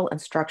social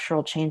and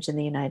structural change in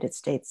the United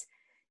States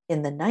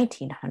in the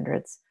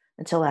 1900s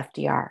until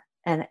FDR.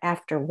 And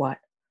after what?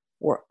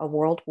 A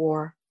world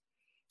war,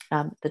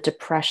 the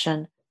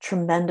Depression,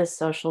 tremendous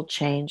social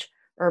change,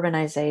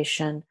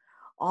 urbanization,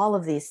 all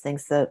of these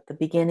things, the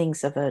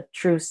beginnings of a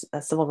true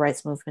civil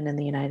rights movement in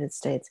the United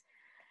States.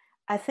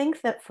 I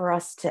think that for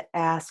us to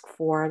ask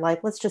for,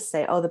 like, let's just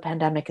say, oh, the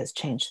pandemic has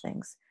changed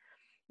things.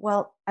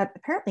 Well,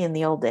 apparently in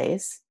the old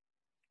days,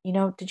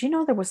 did you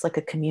know there was like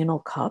a communal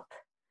cup?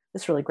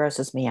 This really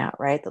grosses me out,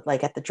 right? That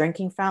like at the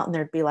drinking fountain,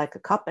 there'd be like a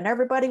cup and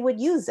everybody would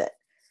use it.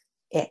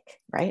 Ick,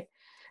 right?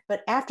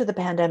 But after the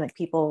pandemic,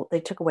 they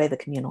took away the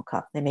communal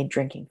cup. They made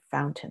drinking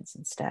fountains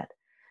instead.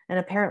 And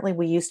apparently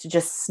we used to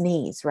just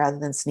sneeze rather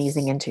than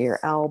sneezing into your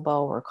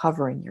elbow or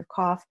covering your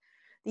cough.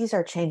 These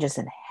are changes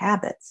in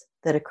habits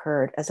that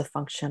occurred as a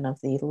function of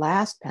the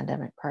last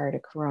pandemic prior to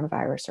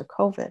coronavirus or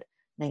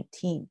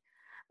COVID-19.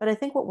 But I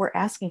think what we're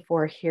asking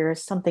for here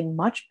is something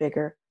much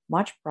bigger,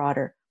 much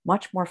broader,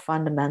 much more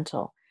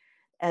fundamental.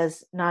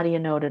 As Nadia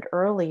noted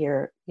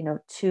earlier,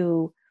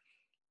 to,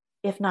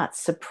 if not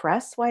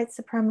suppress white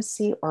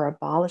supremacy or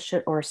abolish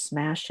it or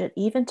smash it,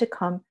 even to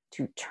come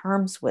to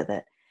terms with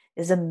it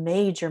is a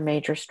major,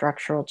 major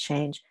structural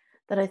change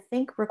that I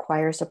think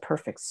requires a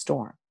perfect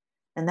storm.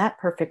 And that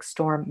perfect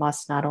storm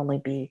must not only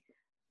be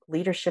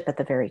leadership at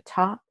the very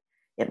top,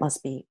 it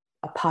must be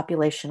a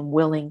population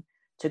willing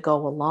to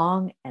go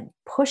along and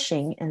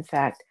pushing, in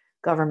fact,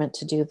 government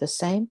to do the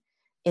same,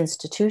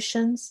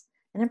 institutions,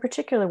 and in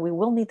particular, we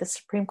will need the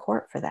Supreme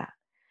Court for that.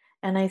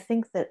 And I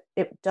think that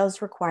it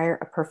does require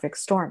a perfect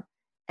storm.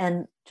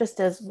 And just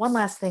as one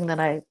last thing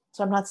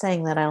so I'm not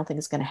saying that I don't think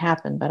it's going to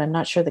happen, but I'm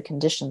not sure the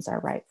conditions are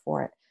right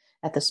for it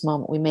at this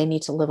moment. We may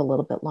need to live a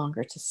little bit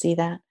longer to see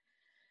that.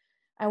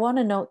 I want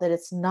to note that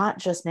it's not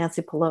just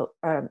Nancy Pelosi,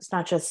 it's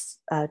not just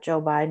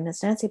Joe Biden,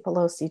 it's Nancy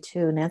Pelosi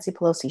too. Nancy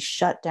Pelosi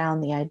shut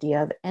down the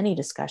idea of any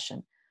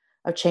discussion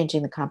of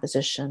changing the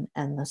composition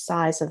and the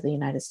size of the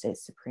United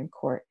States Supreme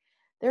Court.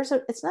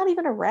 It's not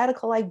even a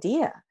radical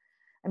idea.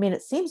 I mean,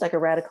 it seems like a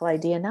radical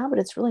idea now, but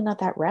it's really not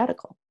that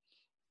radical.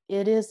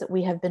 It is that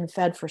we have been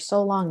fed for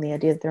so long the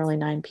idea that there are only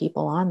 9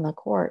 people on the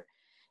court.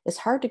 It's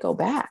hard to go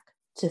back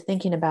to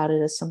thinking about it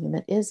as something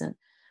that isn't.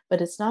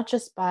 But it's not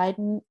just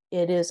Biden.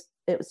 It was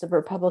the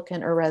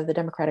Republican, or rather the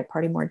Democratic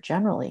Party more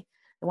generally.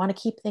 They want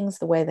to keep things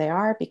the way they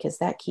are because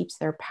that keeps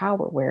their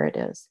power where it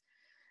is.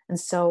 And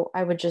so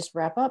I would just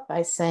wrap up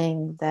by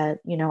saying that,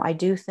 I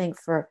do think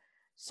for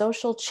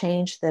social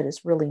change that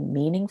is really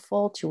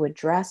meaningful to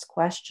address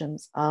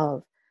questions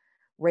of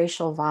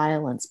racial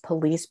violence,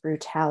 police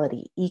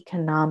brutality,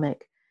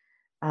 economic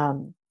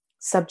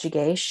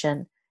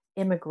subjugation,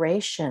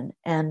 immigration,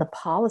 and the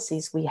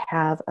policies we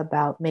have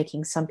about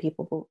making some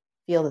people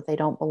feel that they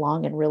don't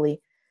belong and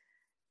really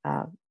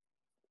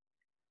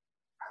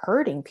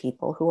hurting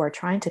people who are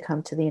trying to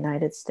come to the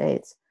United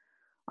States,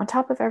 on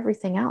top of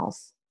everything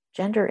else,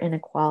 gender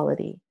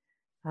inequality.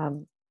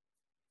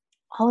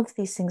 All of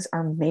these things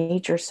are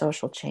major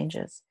social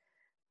changes.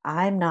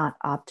 I'm not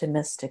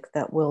optimistic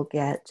that we'll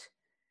get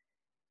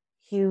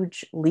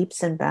huge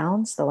leaps and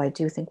bounds, though I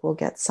do think we'll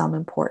get some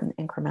important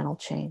incremental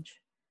change.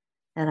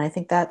 And I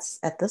think that's,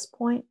 at this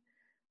point,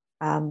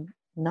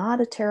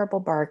 not a terrible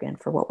bargain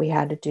for what we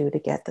had to do to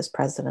get this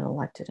president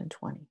elected in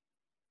 20.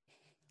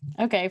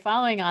 Okay,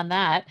 following on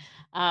that,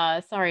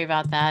 sorry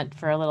about that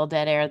for a little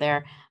dead air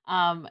there.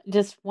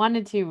 Just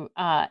wanted to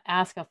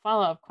ask a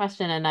follow-up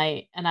question, and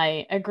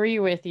I agree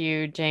with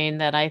you, Jane,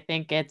 that I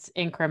think it's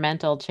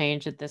incremental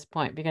change at this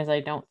point because I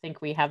don't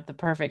think we have the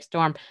perfect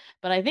storm,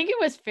 but I think it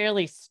was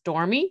fairly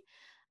stormy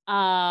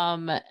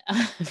for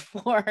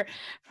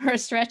a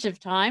stretch of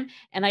time,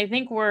 and I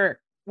think we're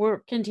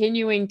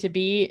continuing to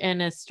be in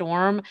a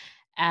storm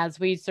as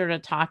we sort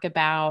of talk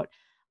about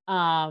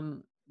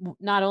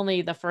not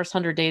only the first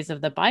 100 days of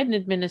the Biden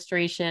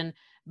administration,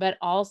 but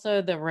also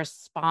the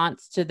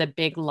response to the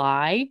big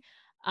lie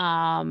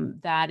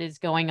that is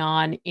going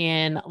on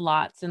in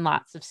lots and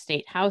lots of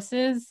state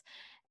houses.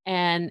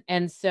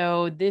 And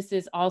so this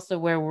is also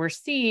where we're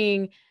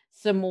seeing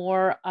some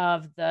more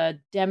of the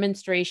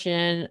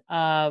demonstration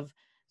of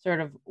sort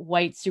of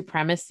white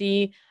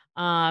supremacy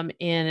in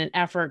an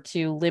effort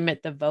to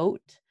limit the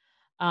vote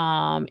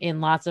in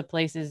lots of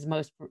places,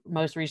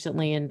 most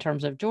recently in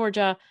terms of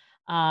Georgia.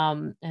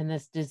 And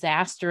this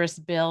disastrous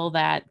bill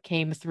that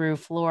came through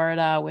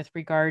Florida with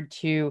regard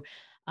to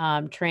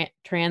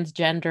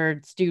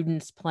transgendered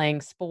students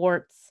playing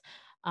sports.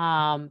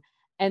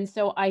 And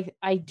so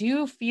I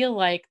do feel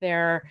like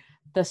the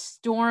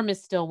storm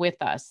is still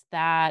with us,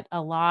 that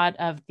a lot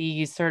of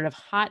these sort of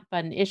hot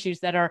button issues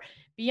that are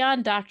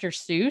beyond Dr.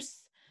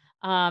 Seuss,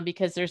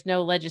 because there's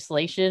no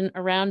legislation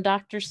around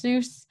Dr.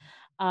 Seuss.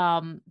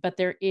 But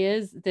there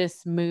is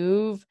this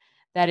move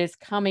that is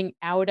coming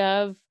out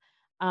of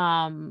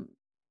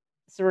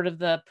sort of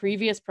the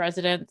previous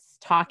presidents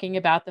talking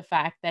about the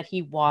fact that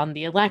he won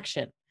the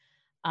election,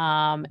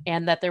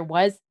 and that there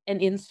was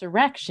an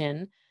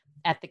insurrection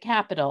at the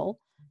Capitol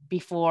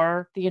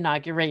before the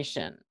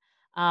inauguration.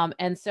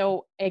 And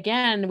so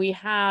again, we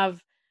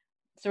have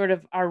sort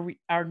of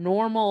our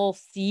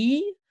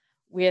normalcy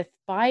with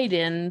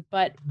Biden,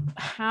 but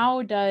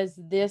how does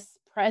this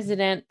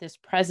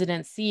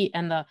presidency,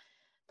 and the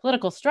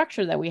political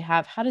structure that we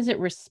have, how does it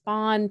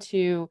respond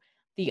to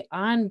the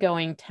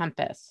ongoing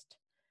tempest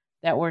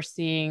that we're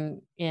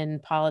seeing in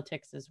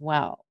politics as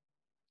well?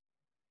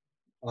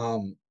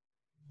 Um,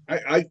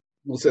 I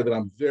will say that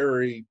I'm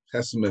very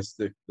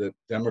pessimistic that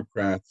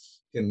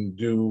Democrats can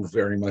do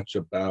very much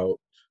about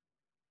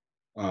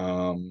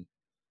um,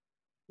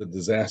 the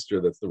disaster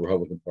that's the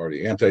Republican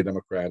Party,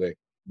 anti-democratic,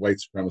 white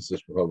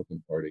supremacist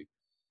Republican Party,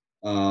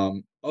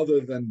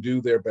 other than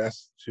do their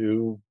best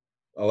to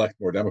elect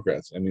more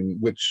Democrats. I mean,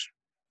 which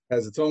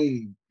has its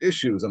own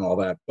issues and all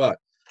that, but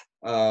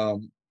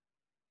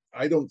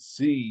I don't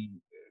see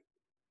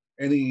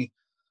any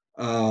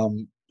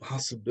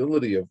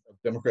possibility of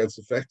Democrats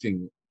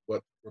affecting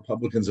what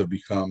Republicans have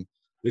become.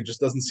 There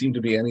just doesn't seem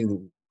to be any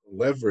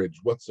leverage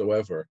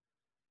whatsoever,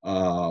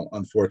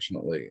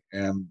 unfortunately.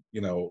 And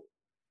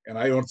and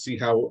I don't see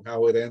how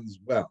it ends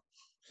well.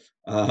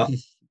 Um,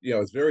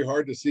 it's very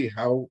hard to see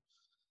how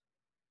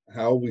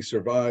we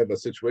survive a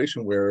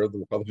situation where the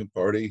Republican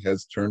Party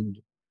has turned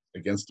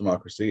against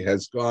democracy,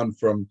 has gone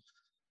from,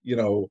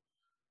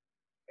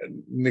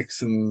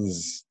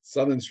 Nixon's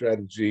Southern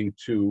strategy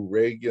to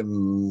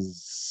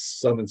Reagan's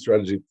Southern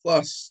strategy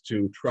plus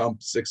to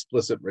Trump's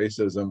explicit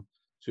racism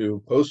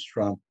to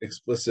post-Trump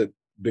explicit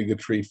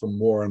bigotry from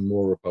more and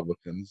more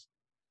Republicans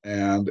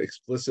and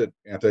explicit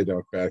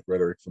anti-democratic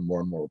rhetoric from more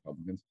and more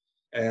Republicans.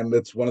 And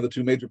it's one of the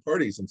two major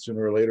parties, and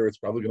sooner or later it's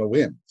probably going to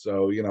win.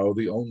 So,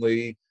 the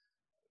only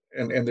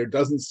and there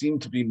doesn't seem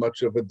to be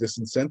much of a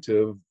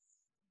disincentive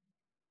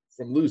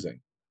from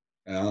losing.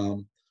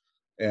 And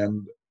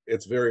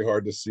it's very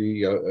hard to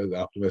see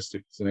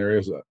optimistic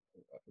scenarios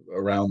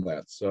around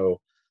that. So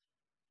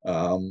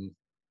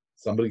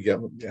somebody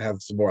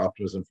have some more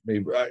optimism for me.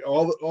 But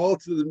all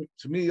to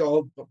me,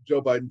 all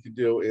Joe Biden can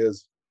do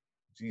is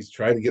he's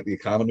trying to get the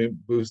economy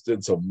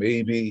boosted. So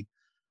maybe,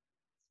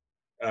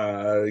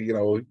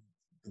 the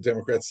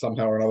Democrats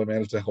somehow or another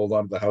manage to hold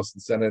on to the House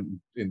and Senate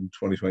in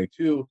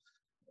 2022.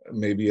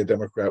 Maybe a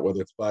Democrat,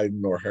 whether it's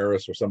Biden or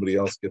Harris or somebody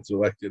else, gets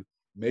elected.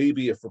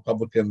 Maybe if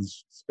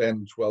Republicans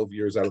spend 12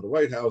 years out of the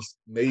White House,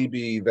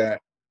 maybe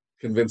that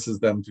convinces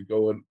them to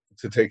go and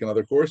to take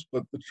another course.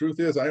 But the truth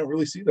is, I don't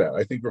really see that.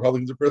 I think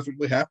Republicans are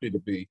perfectly happy to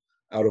be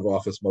out of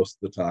office most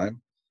of the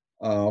time.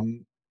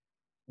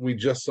 We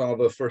just saw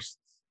the first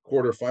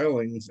quarter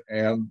filings,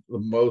 and the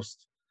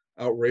most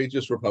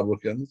outrageous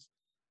Republicans,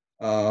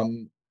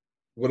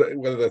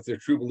 whether that's their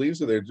true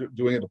beliefs or they're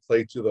doing it to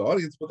play to the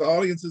audience, but the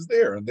audience is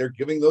there and they're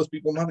giving those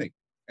people money.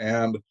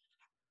 And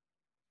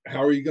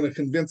how are you going to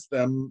convince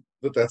them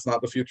that that's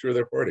not the future of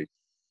their party,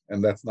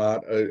 and that's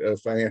not a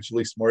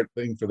financially smart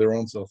thing for their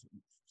own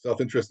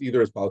self-interest,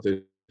 either as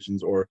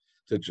politicians or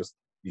to just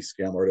be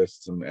scam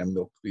artists and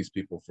milk these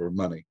people for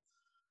money?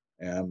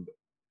 And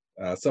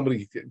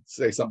somebody could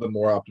say something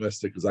more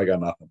optimistic, because I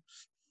got nothing.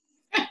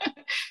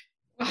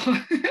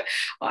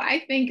 Well,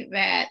 I think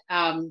that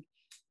I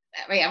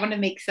want to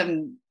make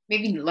some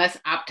maybe less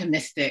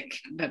optimistic,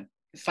 but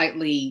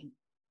slightly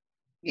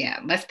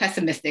less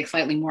pessimistic,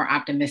 slightly more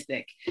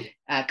optimistic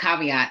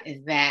caveat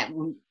is that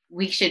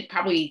we should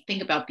probably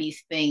think about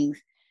these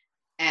things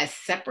as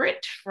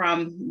separate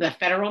from the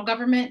federal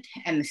government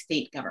and the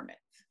state governments.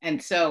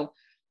 And so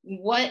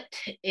what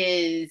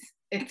is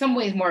in some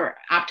ways more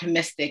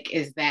optimistic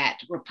is that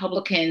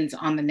Republicans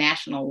on the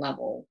national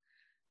level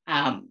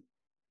are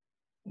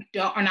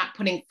not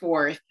putting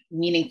forth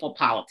meaningful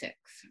politics,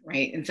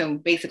 right? And so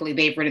basically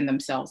they've written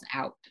themselves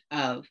out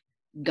of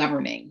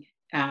governing,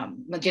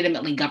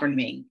 legitimately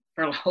governing,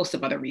 for a host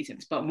of other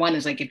reasons. But one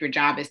is, like, if your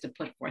job is to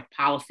put forth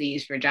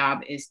policies, if your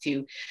job is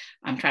to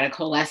try to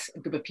coalesce a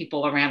group of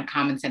people around a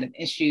common set of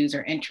issues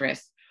or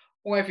interests,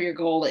 or if your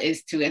goal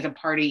is to, as a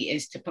party,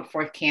 is to put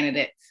forth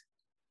candidates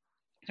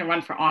to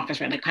run for office,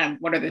 right? Like, kind of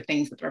what are the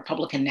things that the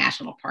Republican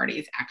National Party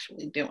is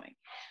actually doing?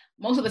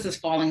 Most of this is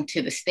falling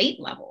to the state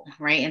level,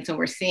 right? And so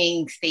we're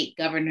seeing state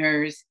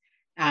governors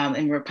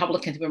and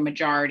Republicans who are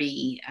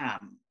majority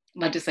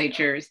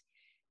legislatures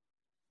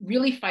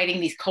really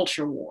fighting these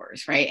culture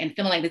wars, right? And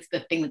feeling like it's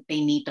the thing that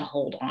they need to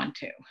hold on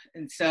to.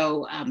 And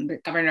so the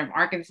governor of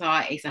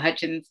Arkansas, Asa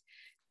Hutchins,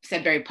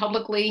 said very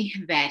publicly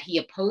that he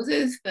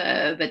opposes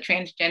the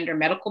transgender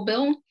medical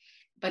bill,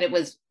 but it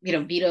was,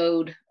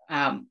 vetoed,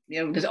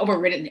 it was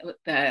overridden.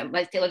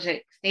 The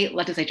state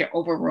legislature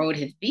overrode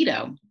his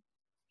veto.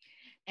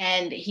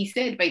 And he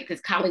said, right, his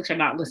colleagues are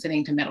not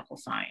listening to medical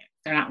science.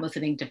 They're not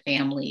listening to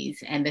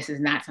families. And this is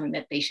not something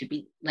that they should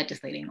be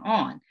legislating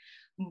on.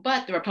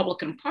 But the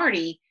Republican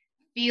Party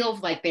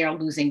feels like they are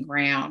losing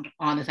ground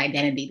on this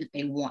identity that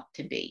they want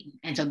to be.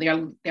 And so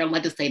they're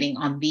legislating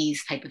on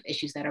these type of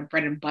issues that are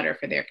bread and butter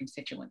for their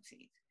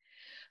constituencies.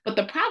 But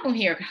the problem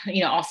here,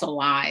 also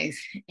lies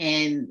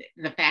in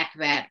the fact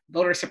that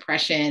voter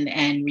suppression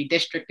and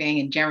redistricting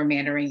and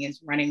gerrymandering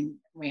is running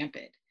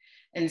rampant.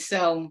 And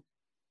so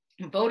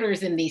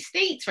voters in these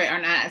states, right,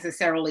 are not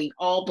necessarily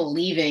all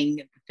believing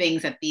the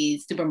things that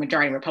these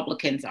supermajority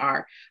Republicans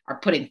are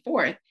putting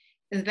forth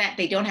is that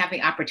they don't have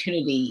the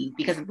opportunity,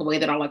 because of the way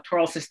that our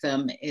electoral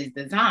system is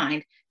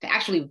designed, to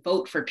actually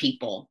vote for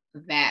people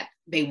that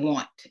they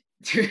want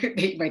to,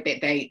 right,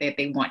 that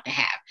they want to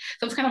have.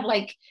 So it's kind of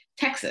like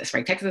Texas,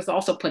 right? Texas is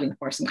also putting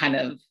forth some kind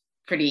of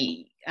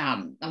pretty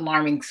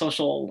alarming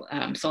social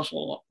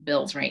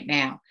bills right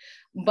now.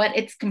 But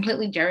it's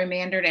completely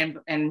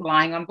gerrymandered and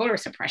relying on voter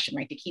suppression,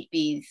 right, to keep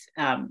these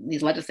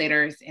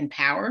legislators in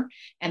power.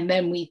 And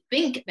then we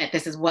think that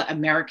this is what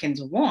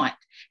Americans want.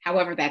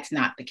 However, that's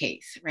not the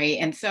case, right?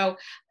 And so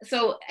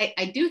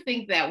I do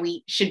think that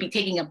we should be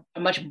taking a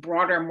much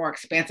broader, more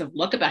expansive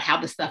look about how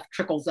this stuff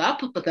trickles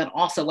up, but then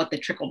also what the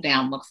trickle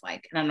down looks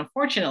like. And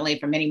unfortunately,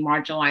 for many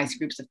marginalized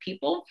groups of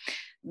people,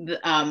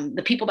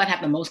 the people that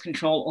have the most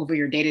control over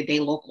your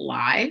day-to-day local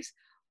lives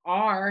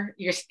are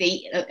your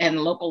state and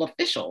local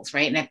officials,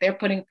 right? And if they're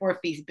putting forth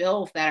these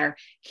bills that are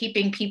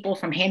keeping people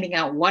from handing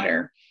out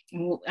water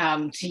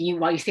to you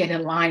while you stand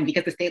in line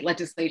because the state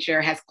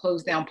legislature has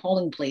closed down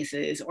polling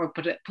places or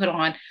put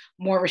on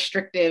more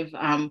restrictive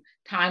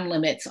time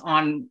limits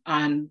on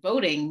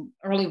voting,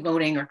 early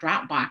voting or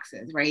drop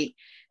boxes, right?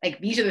 Like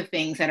these are the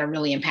things that are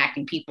really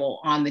impacting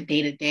people on the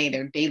day-to-day,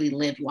 their daily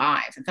lived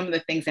lives. And some of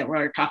the things that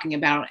we're talking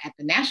about at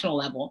the national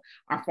level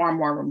are far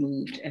more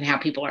removed in how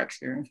people are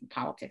experiencing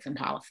politics and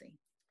policy.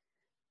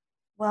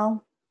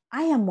 Well,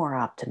 I am more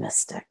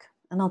optimistic,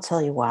 and I'll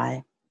tell you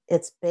why.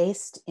 It's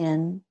based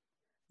in,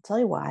 I'll tell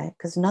you why,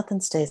 because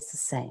nothing stays the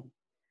same,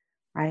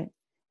 right?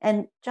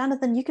 And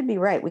Jonathan, you could be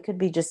right. We could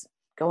be just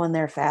going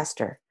there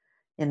faster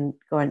and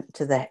going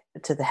to the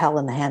hell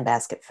in the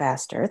handbasket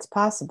faster. It's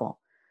possible.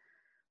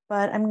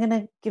 But I'm going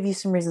to give you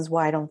some reasons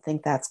why I don't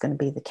think that's going to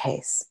be the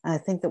case. I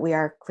think that we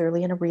are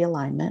clearly in a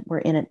realignment. We're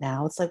in it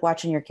now. It's like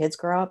watching your kids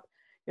grow up.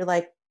 You're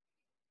like,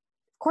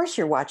 of course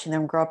you're watching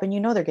them grow up and you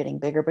know they're getting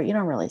bigger, but you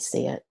don't really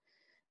see it.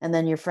 And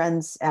then your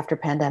friends after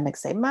pandemic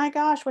say, my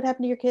gosh, what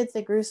happened to your kids?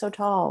 They grew so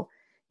tall.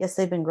 Yes,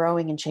 they've been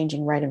growing and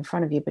changing right in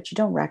front of you, but you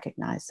don't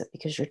recognize it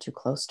because you're too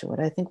close to it.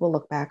 I think we'll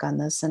look back on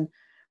this and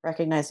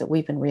recognize that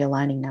we've been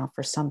realigning now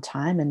for some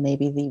time, and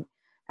maybe the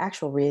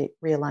actual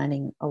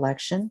realigning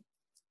election,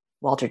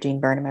 Walter Dean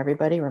Burnham,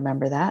 everybody,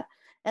 remember that.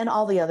 And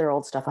all the other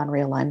old stuff on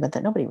realignment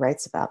that nobody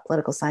writes about.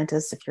 Political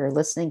scientists, if you're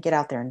listening, get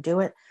out there and do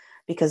it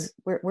because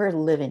we're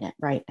living it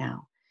right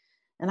now.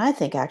 And I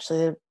think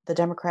actually the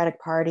Democratic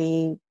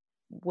Party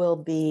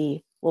will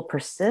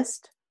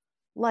persist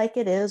like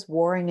it is,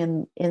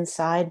 warring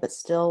inside, but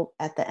still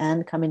at the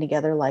end coming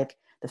together like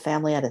the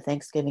family at a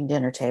Thanksgiving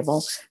dinner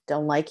table.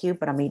 Don't like you,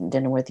 but I'm eating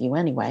dinner with you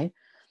anyway.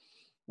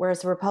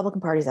 Whereas the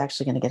Republican Party is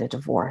actually going to get a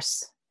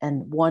divorce.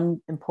 And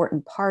one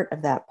important part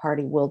of that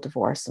party will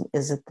divorce.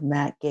 Is it the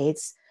Matt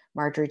Gaetz,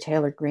 Marjorie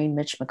Taylor Greene,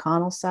 Mitch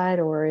McConnell side,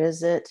 or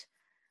is it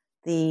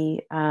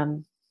the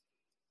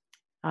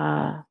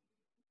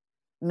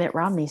Mitt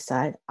Romney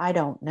side? I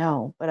don't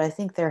know, but I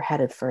think they're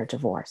headed for a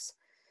divorce.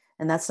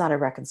 And that's not a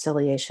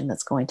reconciliation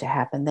that's going to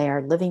happen. They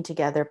are living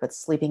together, but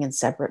sleeping in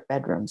separate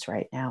bedrooms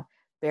right now,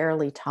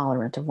 barely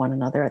tolerant of one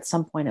another. At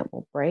some point it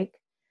will break.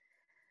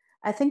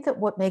 I think that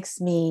what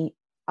makes me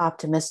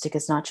optimistic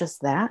is not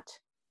just that,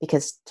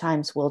 because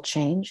times will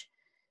change.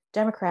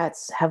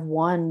 Democrats have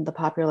won the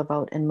popular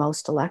vote in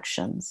most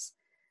elections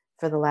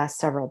for the last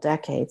several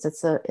decades.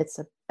 It's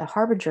a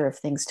harbinger of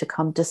things to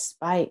come,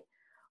 despite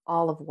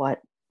all of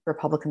what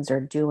Republicans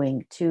are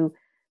doing to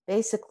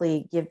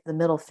basically give the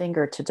middle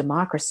finger to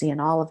democracy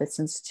and all of its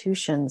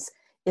institutions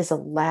is a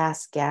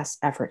last gasp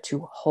effort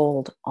to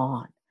hold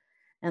on.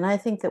 And I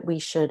think that we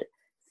should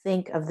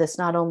think of this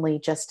not only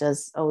just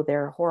as, oh,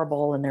 they're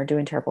horrible and they're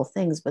doing terrible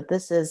things, but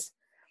this is,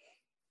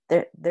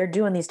 they're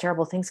doing these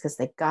terrible things because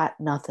they got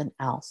nothing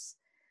else.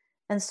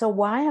 And so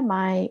why am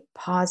I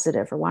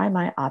positive or why am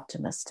I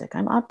optimistic?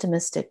 I'm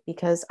optimistic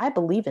because I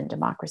believe in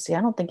democracy.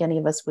 I don't think any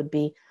of us would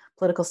be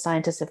political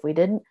scientists if we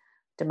didn't.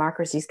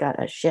 Democracy's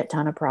got a shit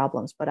ton of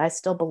problems, but I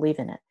still believe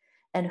in it.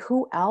 And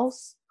who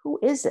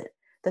is it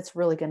that's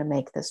really going to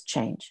make this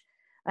change?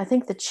 I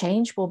think the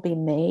change will be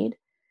made,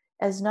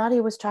 as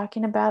Nadia was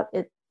talking about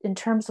it, in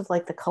terms of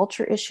like the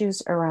culture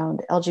issues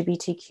around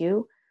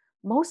LGBTQ.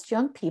 Most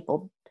young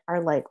people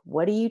are like,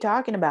 what are you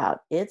talking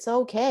about? It's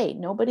okay.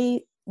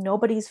 Nobody's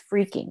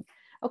freaking.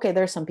 Okay,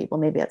 there's some people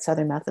maybe at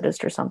Southern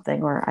Methodist or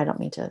something, or I don't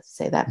mean to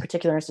say that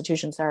particular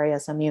institution, sorry,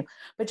 SMU,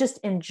 but just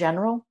in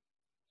general,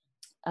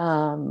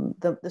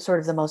 the sort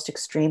of the most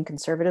extreme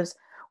conservatives,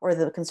 or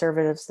the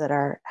conservatives that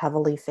are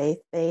heavily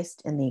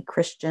faith-based in the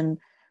Christian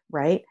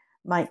right,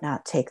 might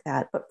not take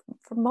that. But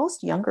for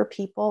most younger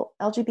people,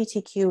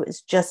 LGBTQ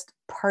is just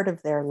part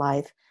of their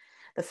life.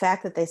 The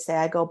fact that they say,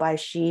 I go by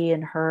she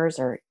and hers,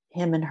 or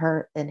him and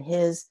her and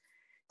his,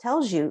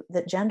 tells you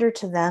that gender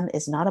to them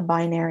is not a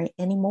binary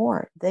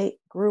anymore. They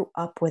grew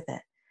up with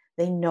it.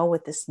 They know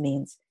what this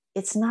means.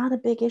 It's not a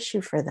big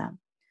issue for them.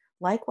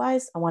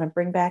 Likewise, I want to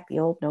bring back the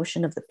old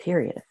notion of the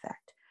period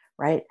effect,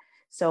 right?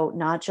 So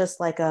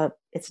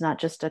it's not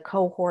just a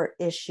cohort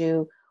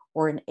issue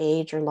or an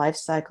age or life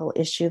cycle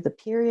issue, the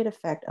period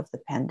effect of the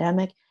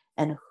pandemic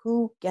and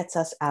who gets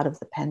us out of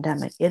the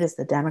pandemic. It is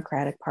the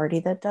Democratic Party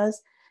that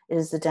does. It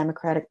is the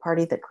Democratic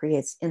Party that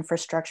creates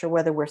infrastructure,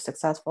 whether we're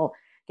successful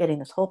getting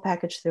this whole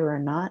package through or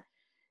not.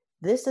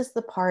 This is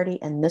the party,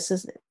 and this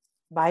is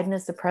Biden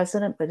is the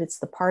president, but it's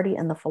the party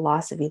and the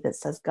philosophy that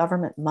says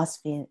government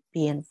must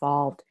be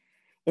involved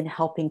in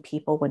helping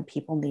people when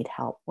people need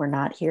help. We're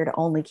not here to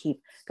only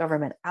keep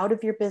government out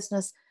of your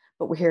business,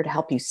 but we're here to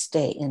help you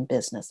stay in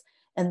business.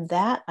 And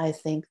that, I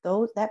think,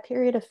 that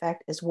period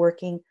effect is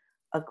working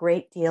a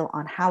great deal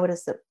on how it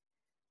is that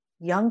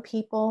young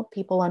people,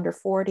 people under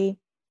 40,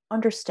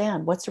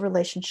 understand what's the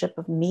relationship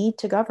of me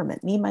to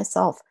government, me,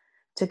 myself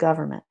to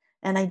government.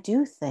 And I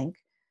do think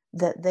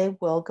that they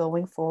will,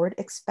 going forward,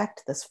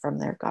 expect this from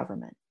their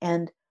government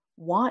and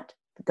want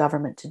the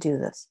government to do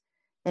this.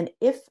 And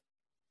if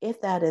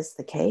that is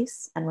the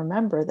case, and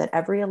remember that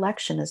every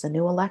election is a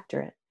new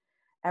electorate,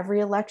 every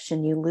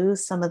election you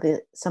lose some of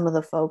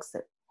the folks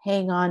that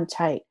hang on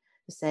tight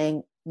to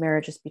saying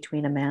marriage is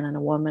between a man and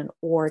a woman,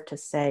 or to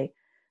say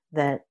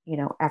that,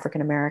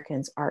 African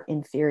Americans are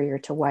inferior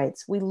to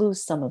whites. We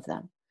lose some of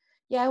them.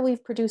 Yeah,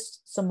 we've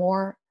produced some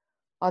more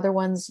other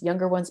ones,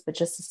 younger ones, but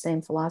just the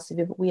same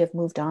philosophy, but we have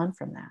moved on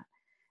from that.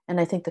 And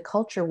I think the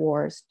culture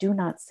wars do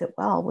not sit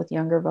well with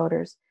younger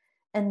voters,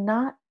 and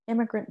not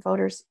immigrant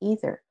voters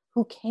either,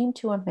 who came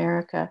to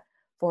America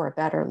for a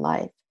better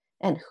life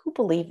and who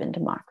believe in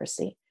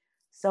democracy.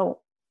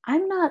 So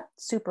I'm not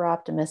super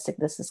optimistic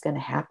this is going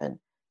to happen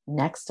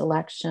next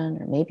election,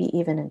 or maybe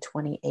even in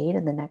 28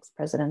 in the next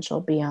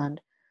presidential, beyond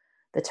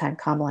the time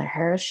Kamala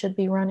Harris should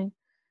be running.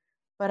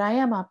 But I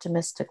am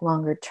optimistic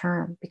longer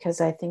term,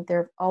 because I think there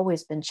have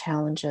always been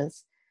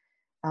challenges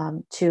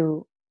and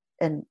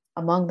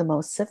among the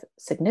most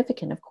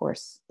significant, of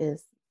course,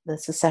 is the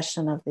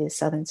secession of the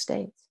southern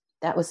states.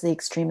 That was the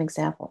extreme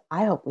example.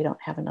 I hope we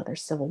don't have another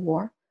civil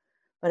war,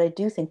 but I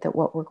do think that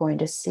what we're going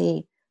to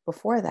see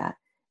before that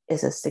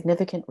is a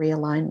significant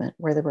realignment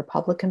where the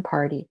Republican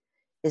Party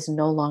is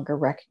no longer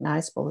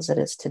recognizable as it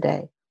is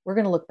today. We're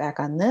going to look back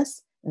on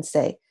this and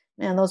say,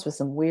 man, those were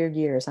some weird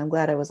years. I'm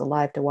glad I was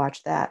alive to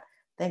watch that.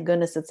 Thank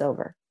goodness it's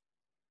over.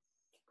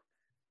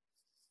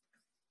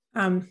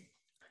 I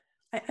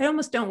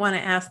almost don't want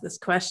to ask this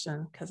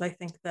question, because I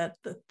think that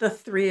the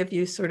three of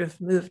you sort of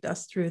moved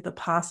us through the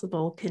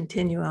possible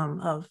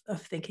continuum of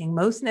thinking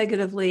most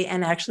negatively,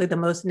 and actually the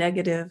most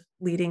negative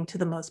leading to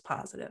the most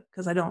positive,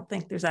 because I don't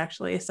think there's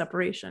actually a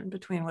separation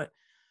between what,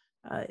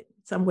 in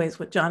some ways,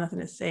 what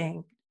Jonathan is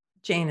saying,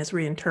 Jane is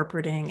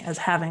reinterpreting as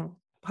having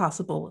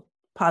possible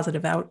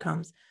positive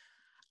outcomes.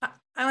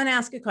 I want to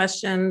ask a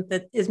question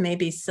that is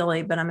maybe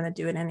silly, but I'm going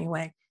to do it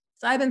anyway.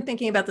 So I've been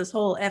thinking about this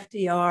whole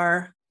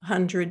FDR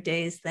 100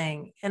 days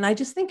thing, and I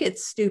just think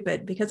it's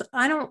stupid, because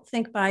I don't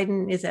think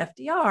Biden is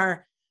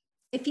FDR.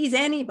 If he's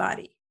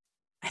anybody,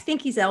 I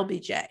think he's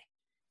LBJ.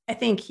 I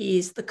think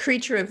he's the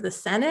creature of the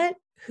Senate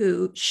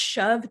who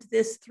shoved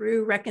this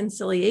through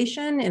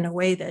reconciliation in a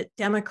way that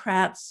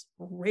Democrats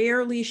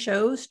rarely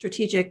show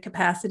strategic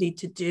capacity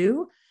to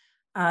do.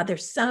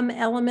 There's some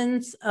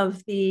elements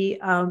of the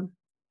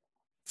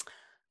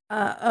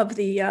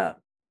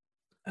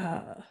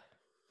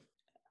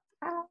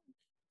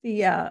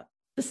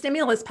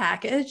stimulus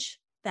package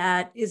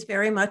that is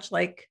very much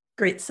like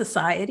Great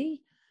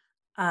Society.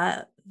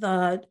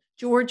 The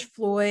George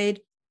Floyd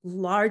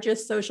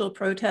largest social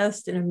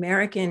protest in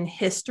American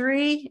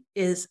history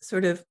is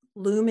sort of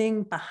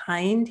looming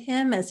behind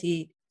him as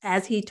he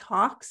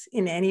talks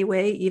in any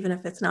way, even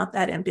if it's not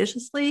that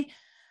ambitiously,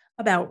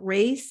 about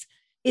race.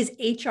 Is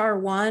HR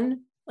 1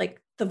 like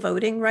the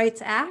Voting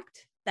Rights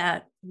Act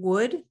that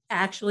would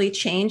actually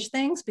change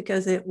things,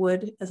 because it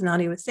would, as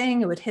Nani was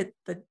saying, it would hit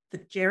the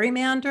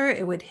gerrymander,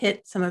 it would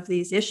hit some of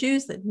these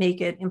issues that make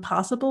it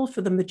impossible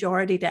for the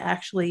majority to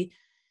actually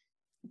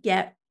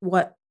get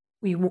what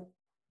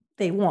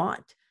they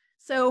want.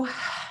 So is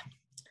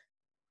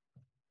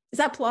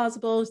that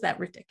plausible? Is that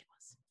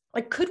ridiculous?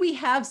 Like, could we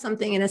have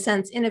something in a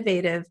sense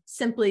innovative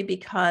simply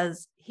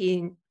because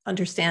he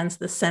understands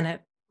the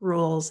Senate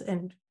rules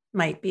and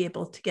might be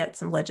able to get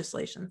some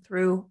legislation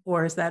through?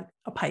 Or is that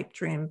a pipe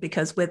dream?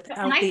 Because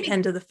without the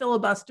end of the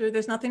filibuster,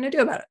 there's nothing to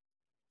do about it.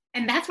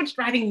 And that's what's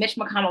driving Mitch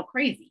McConnell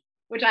crazy,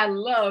 which I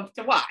love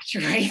to watch,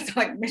 right? So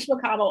like Mitch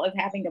McConnell is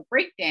having a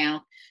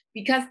breakdown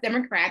because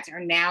Democrats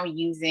are now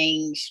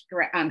using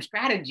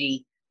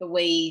strategy the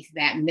ways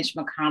that Mitch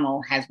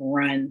McConnell has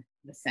run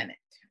the Senate,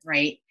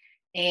 right?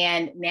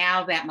 And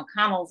now that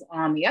McConnell's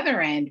on the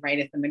other end, right,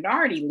 as the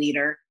minority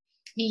leader,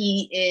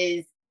 he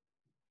is,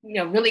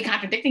 really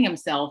contradicting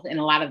himself in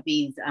a lot of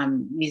these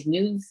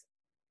news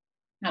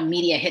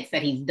media hits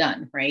that he's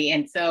done, right?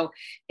 And so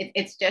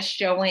it's just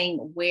showing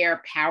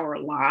where power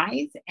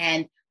lies.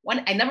 And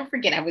I never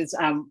forget, I was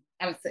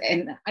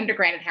an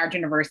undergrad at Howard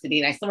University,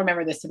 and I still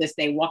remember this to this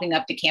day, walking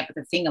up to campus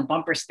and seeing a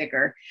bumper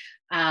sticker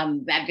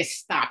that just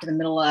stopped in the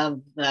middle of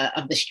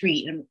the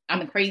street. And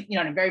I'm in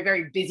a very,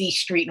 very busy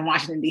street in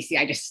Washington, D.C.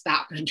 I just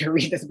stopped to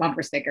read this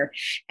bumper sticker.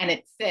 And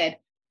it said,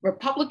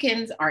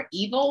 "Republicans are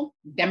evil,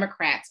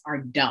 Democrats are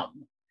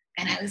dumb."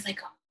 And I was like,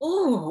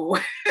 oh.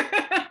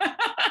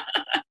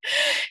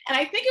 And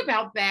I think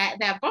about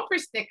that bumper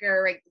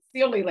sticker, like,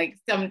 only like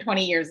some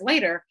 20 years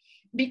later,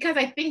 because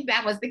I think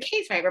that was the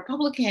case, right?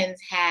 Republicans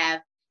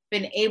have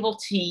been able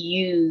to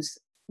use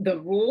the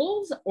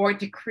rules or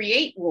to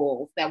create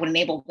rules that would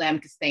enable them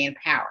to stay in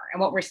power. And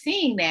what we're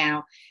seeing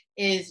now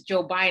is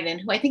Joe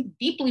Biden, who I think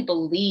deeply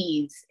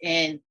believes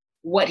in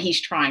what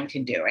he's trying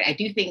to do. Right? I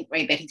do think,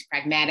 right, that he's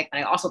pragmatic, but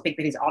I also think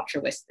that he's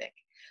altruistic.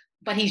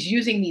 But he's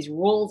using these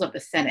rules of the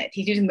Senate.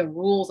 He's using the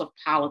rules of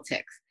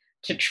politics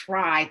to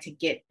try to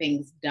get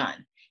things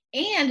done.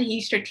 And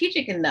he's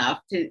strategic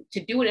enough to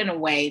do it in a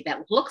way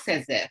that looks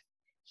as if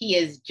he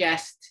is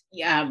just,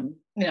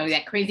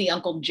 that crazy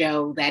Uncle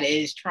Joe that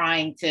is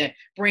trying to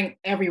bring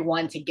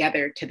everyone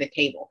together to the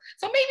table.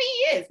 So maybe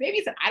he is.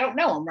 Maybe I don't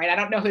know him, right? I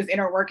don't know his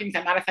inner workings.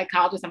 I'm not a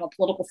psychologist. I'm a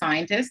political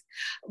scientist.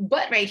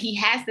 But, right, he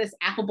has this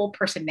affable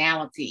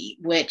personality,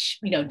 which,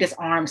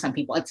 disarms some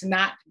people. It's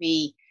not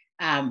the,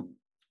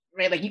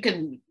 right, like you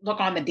can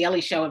look on the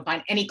Daily Show and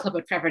find any clip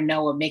of Trevor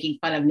Noah making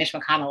fun of Mitch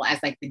McConnell as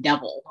like the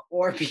devil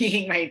or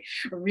being like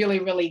really,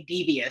 really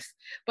devious.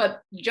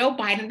 But Joe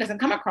Biden doesn't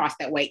come across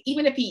that way,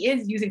 even if he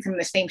is using some of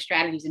the same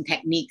strategies and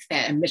techniques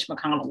that Mitch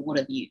McConnell would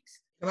have used.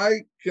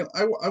 I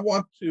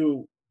want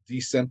to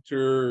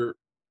decenter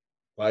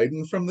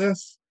Biden from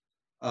this,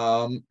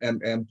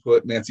 and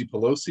put Nancy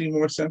Pelosi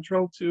more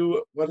central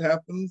to what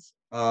happens,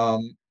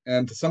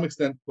 and to some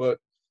extent put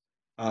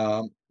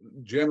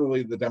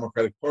generally the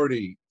Democratic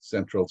Party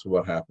central to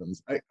what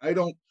happens. I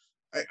think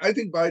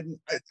Biden,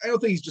 I don't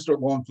think he's just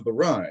along for the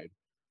ride.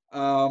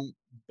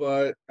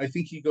 But I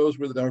think he goes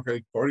where the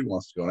Democratic Party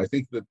wants to go. And I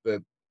think that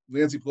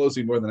Nancy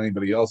Pelosi, more than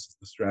anybody else, is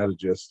the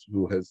strategist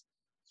who has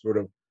sort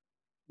of,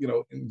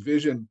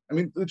 envisioned. I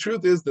mean, the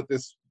truth is that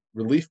this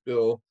relief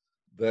bill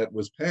that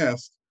was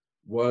passed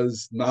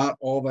was not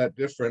all that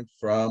different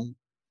from,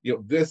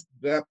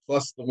 that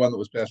plus the one that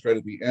was passed right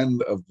at the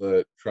end of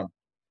the Trump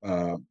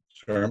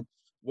term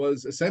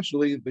was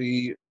essentially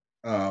the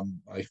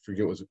I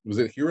forget, was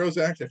it Heroes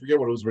Act? I forget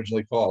what it was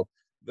originally called,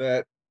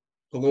 that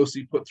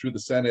Pelosi put through the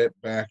Senate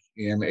back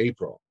in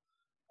April,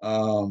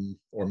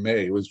 or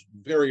May. It was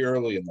very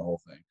early in the whole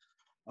thing.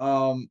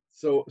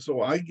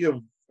 So I give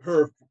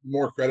her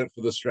more credit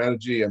for the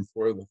strategy and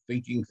for the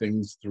thinking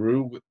things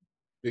through with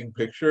big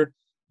picture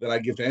than I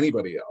give to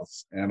anybody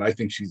else. And I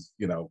think she's,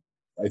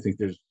 I think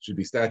there should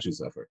be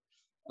statues of her.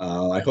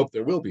 I hope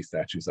there will be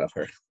statues of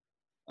her.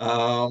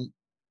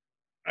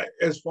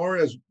 As far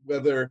as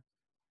whether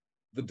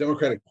the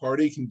Democratic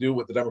Party can do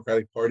what the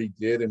Democratic Party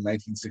did in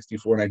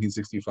 1964,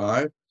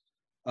 1965,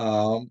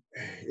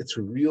 it's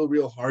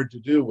real hard to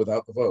do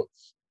without the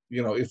votes.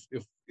 If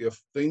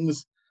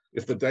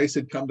the dice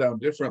had come down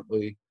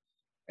differently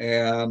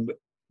and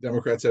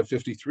Democrats have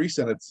 53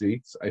 Senate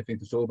seats, I think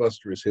the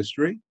filibuster is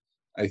history.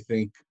 I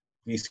think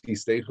DC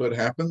statehood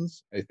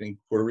happens. I think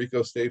Puerto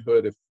Rico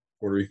statehood, if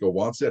Puerto Rico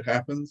wants it,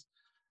 happens.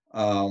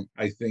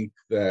 I think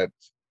that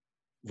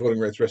voting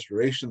rights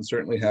restoration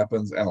certainly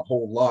happens, and a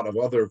whole lot of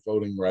other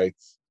voting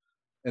rights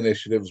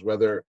initiatives.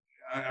 Whether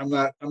I'm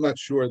not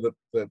sure that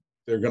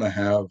they're going to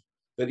have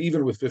that,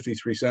 even with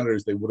 53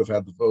 senators, they would have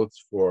had the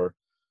votes for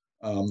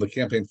the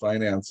campaign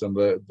finance and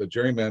the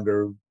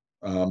gerrymander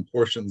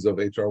portions of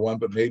HR1,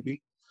 but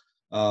maybe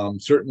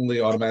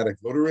certainly automatic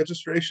voter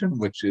registration,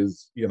 which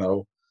is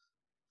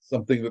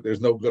something that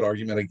there's no good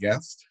argument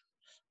against,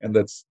 and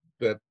that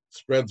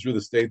spread through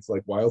the states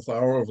like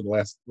wildfire over the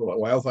last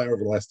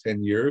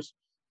 10 years.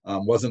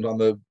 Wasn't on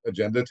the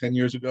agenda 10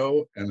 years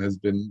ago, and has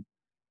been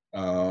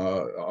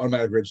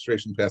automatic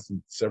registration passed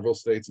in several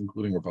states,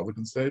 including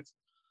Republican states.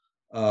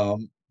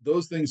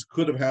 Those things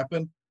could have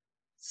happened.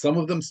 Some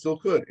of them still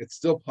could. It's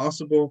still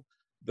possible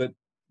that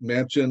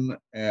Manchin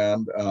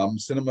and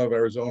Sinema of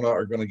Arizona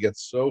are going to get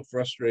so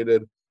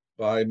frustrated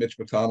by Mitch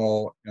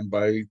McConnell and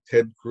by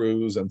Ted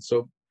Cruz, and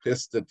so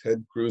pissed at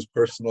Ted Cruz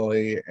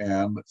personally,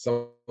 and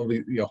some of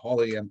the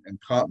Hawley and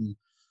Cotton,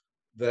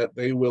 that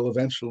they will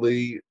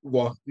eventually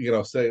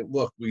say,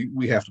 look,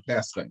 we have to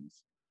pass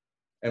things.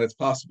 And it's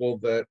possible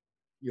that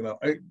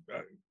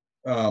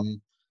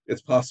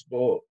it's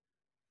possible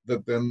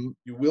that then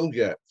you will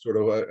get sort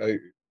of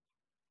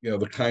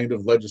the kind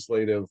of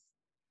legislative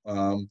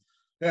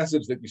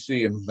passage that you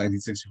see in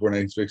 1964,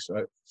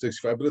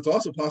 1965. But it's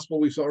also possible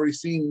we've already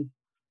seen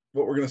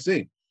what we're going to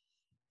see,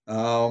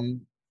 and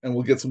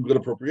we'll get some good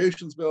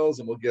appropriations bills,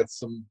 and we'll get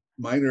some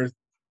minor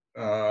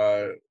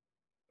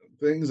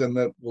things, and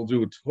that will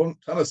do a ton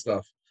of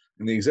stuff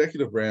in the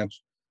executive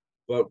branch,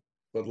 but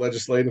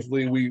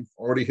legislatively we've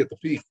already hit the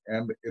peak,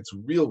 and it's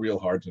real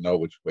hard to know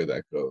which way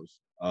that goes.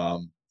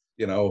 And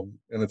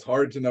it's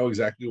hard to know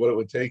exactly what it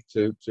would take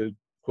to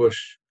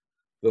push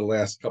the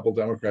last couple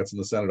Democrats in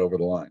the Senate over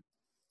the line.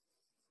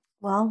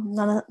 Well,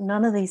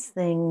 none of these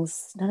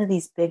things, none of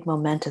these big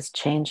momentous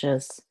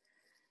changes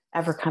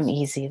ever come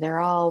easy. They're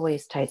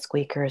always tight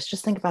squeakers.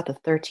 Just think about the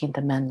 13th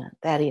Amendment,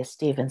 Thaddeus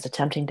Stevens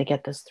attempting to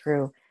get this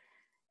through.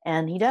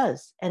 And he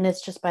does. And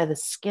it's just by the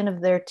skin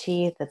of their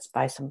teeth. It's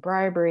by some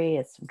bribery.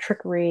 It's some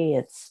trickery.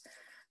 It's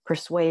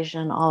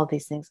persuasion, all of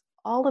these things.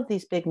 All of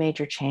these big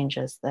major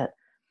changes that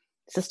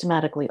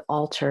systematically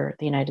alter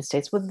the United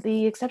States, with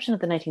the exception of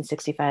the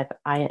 1965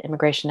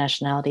 Immigration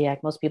Nationality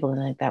Act. Most people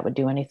didn't think that would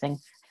do anything,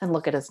 and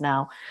look at us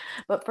now.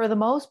 But for the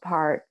most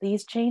part,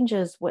 these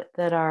changes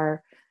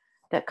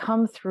that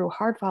come through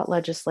hard-fought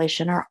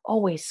legislation are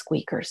always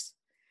squeakers.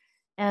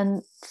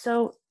 And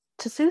so,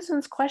 to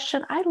Susan's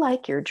question, I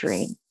like your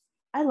dream.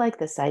 I like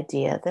this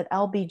idea that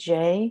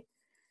LBJ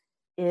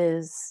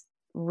is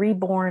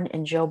reborn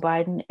in Joe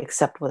Biden,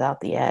 except without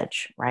the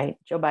edge, right?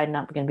 Joe Biden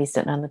not going to be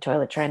sitting on the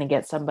toilet trying to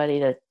get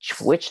somebody to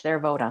switch their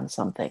vote on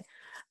something,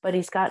 but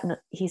he's got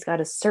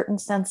a certain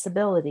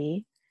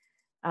sensibility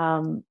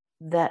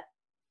that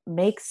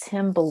makes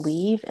him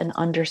believe and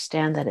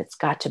understand that it's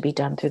got to be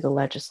done through the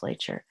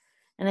legislature.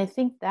 And I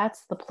think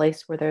that's the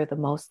place where they're the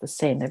most the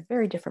same. They're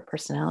very different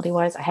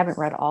personality-wise. I haven't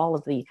read all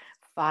of the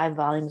 5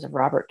 volumes of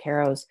Robert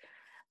Caro's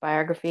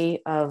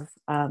biography of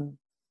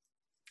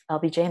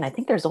LBJ, and I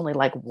think there's only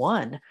like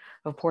 1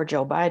 of poor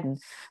Joe Biden.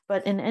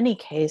 But in any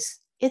case,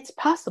 it's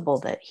possible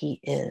that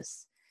he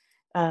is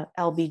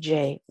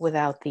LBJ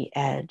without the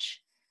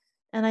edge.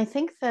 And I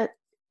think that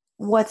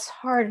what's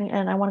hard,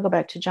 and I want to go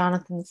back to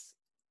Jonathan's,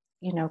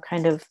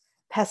 kind of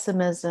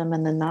pessimism,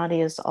 and then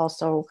Nadia's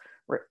also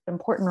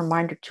important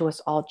reminder to us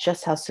all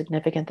just how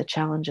significant the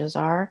challenges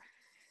are.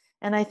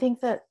 And I think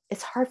that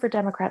it's hard for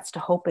Democrats to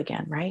hope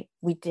again, right?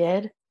 We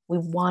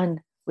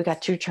won. We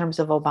got 2 terms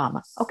of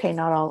Obama. Okay,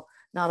 not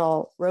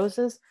all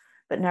roses,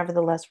 but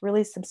nevertheless,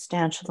 really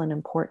substantial and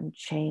important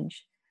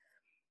change.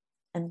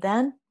 And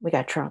then we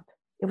got Trump.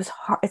 It was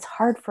hard. It's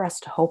hard for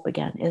us to hope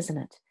again, isn't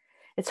it?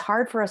 It's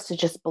hard for us to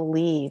just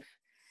believe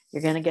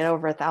you're going to get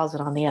over 1,000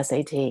 on the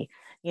SAT.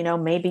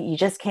 Maybe you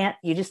just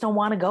don't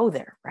want to go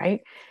there,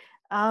 right?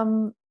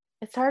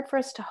 It's hard for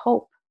us to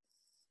hope,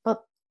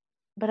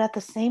 but at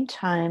the same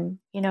time,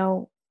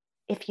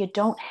 if you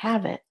don't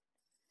have it,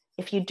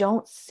 if you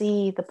don't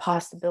see the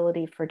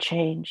possibility for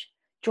change,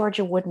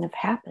 Georgia wouldn't have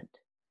happened.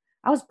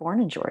 I was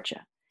born in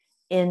Georgia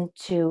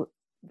into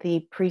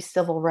the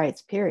pre-civil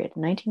rights period,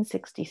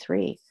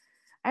 1963.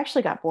 I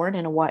actually got born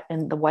in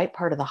the white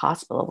part of the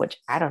hospital, which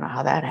I don't know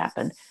how that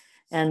happened.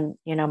 And,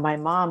 my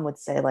mom would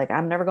say, like,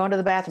 I'm never going to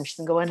the bathroom. She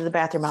doesn't go into the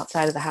bathroom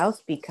outside of the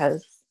house,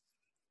 because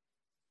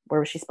where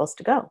was she supposed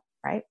to go,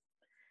 right?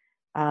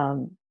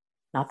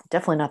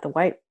 Definitely not the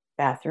white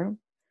bathroom.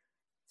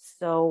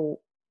 So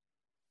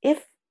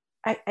if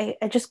I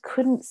just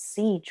couldn't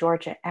see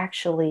Georgia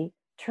actually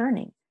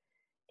turning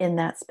in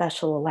that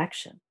special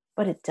election,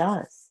 but it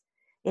does.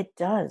 It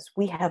does.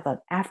 We have an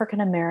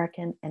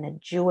African-American and a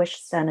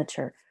Jewish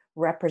senator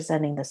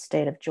representing the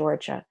state of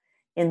Georgia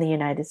in the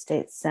United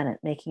States Senate,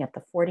 making up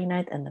the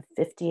 49th and the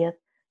 50th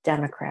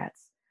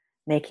Democrats,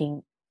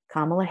 making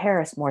Kamala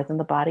Harris more than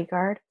the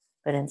bodyguard,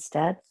 but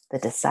instead the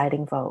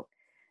deciding vote.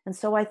 And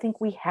so I think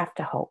we have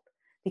to hope,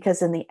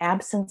 because in the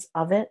absence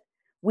of it,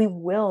 we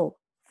will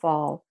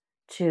fall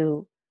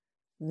to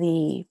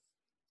the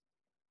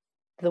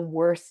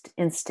worst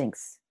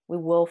instincts. We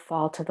will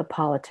fall to the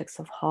politics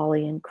of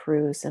Hawley and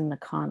Cruz and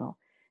McConnell,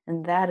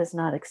 and that is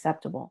not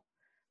acceptable.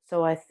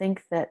 So I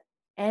think that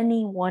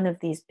any one of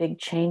these big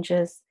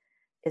changes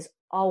is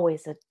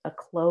always a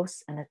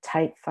close and a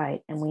tight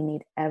fight, and we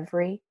need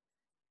every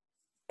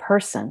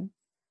person,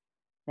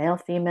 male,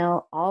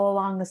 female, all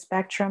along the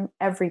spectrum,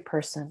 every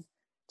person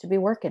to be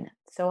working it.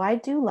 So I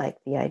do like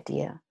the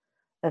idea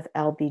of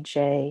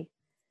LBJ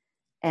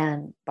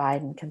and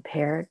Biden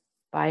compared.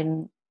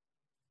 Biden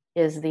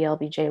is the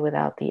LBJ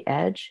without the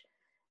edge.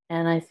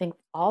 And I think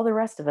all the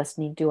rest of us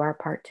need to do our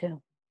part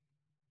too.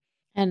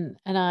 And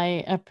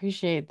I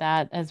appreciate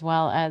that, as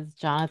well as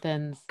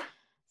Jonathan's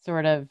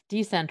sort of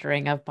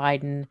decentering of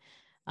Biden,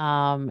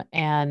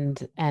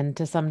 and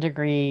to some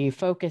degree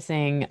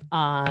focusing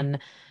on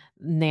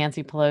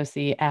Nancy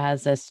Pelosi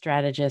as a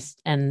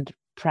strategist and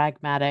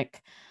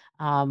pragmatic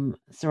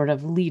sort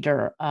of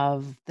leader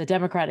of the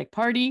Democratic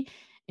Party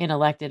in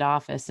elected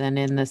office and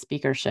in the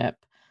speakership.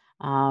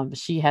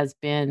 She has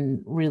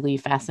been really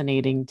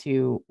fascinating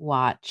to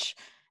watch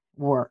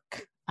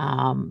work,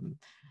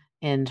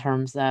 in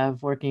terms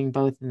of working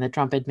both in the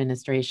Trump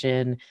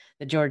administration,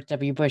 the George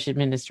W. Bush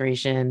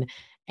administration,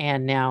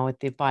 and now with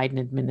the Biden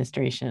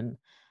administration.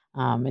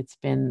 It's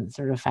been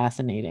sort of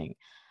fascinating.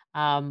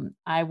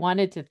 I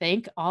wanted to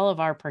thank all of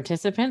our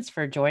participants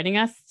for joining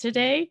us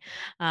today.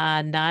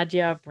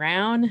 Nadia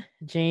Brown,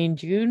 Jane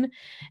June,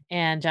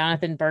 and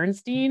Jonathan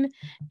Bernstein.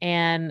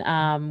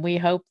 And we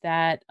hope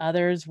that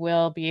others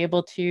will be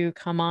able to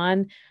come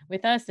on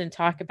with us and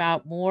talk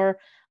about more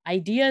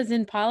ideas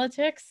in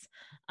politics,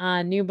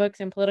 new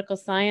books in political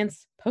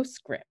science,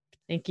 Postscript.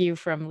 Thank you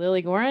from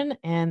Lily Gorin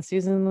and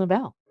Susan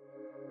LaBelle.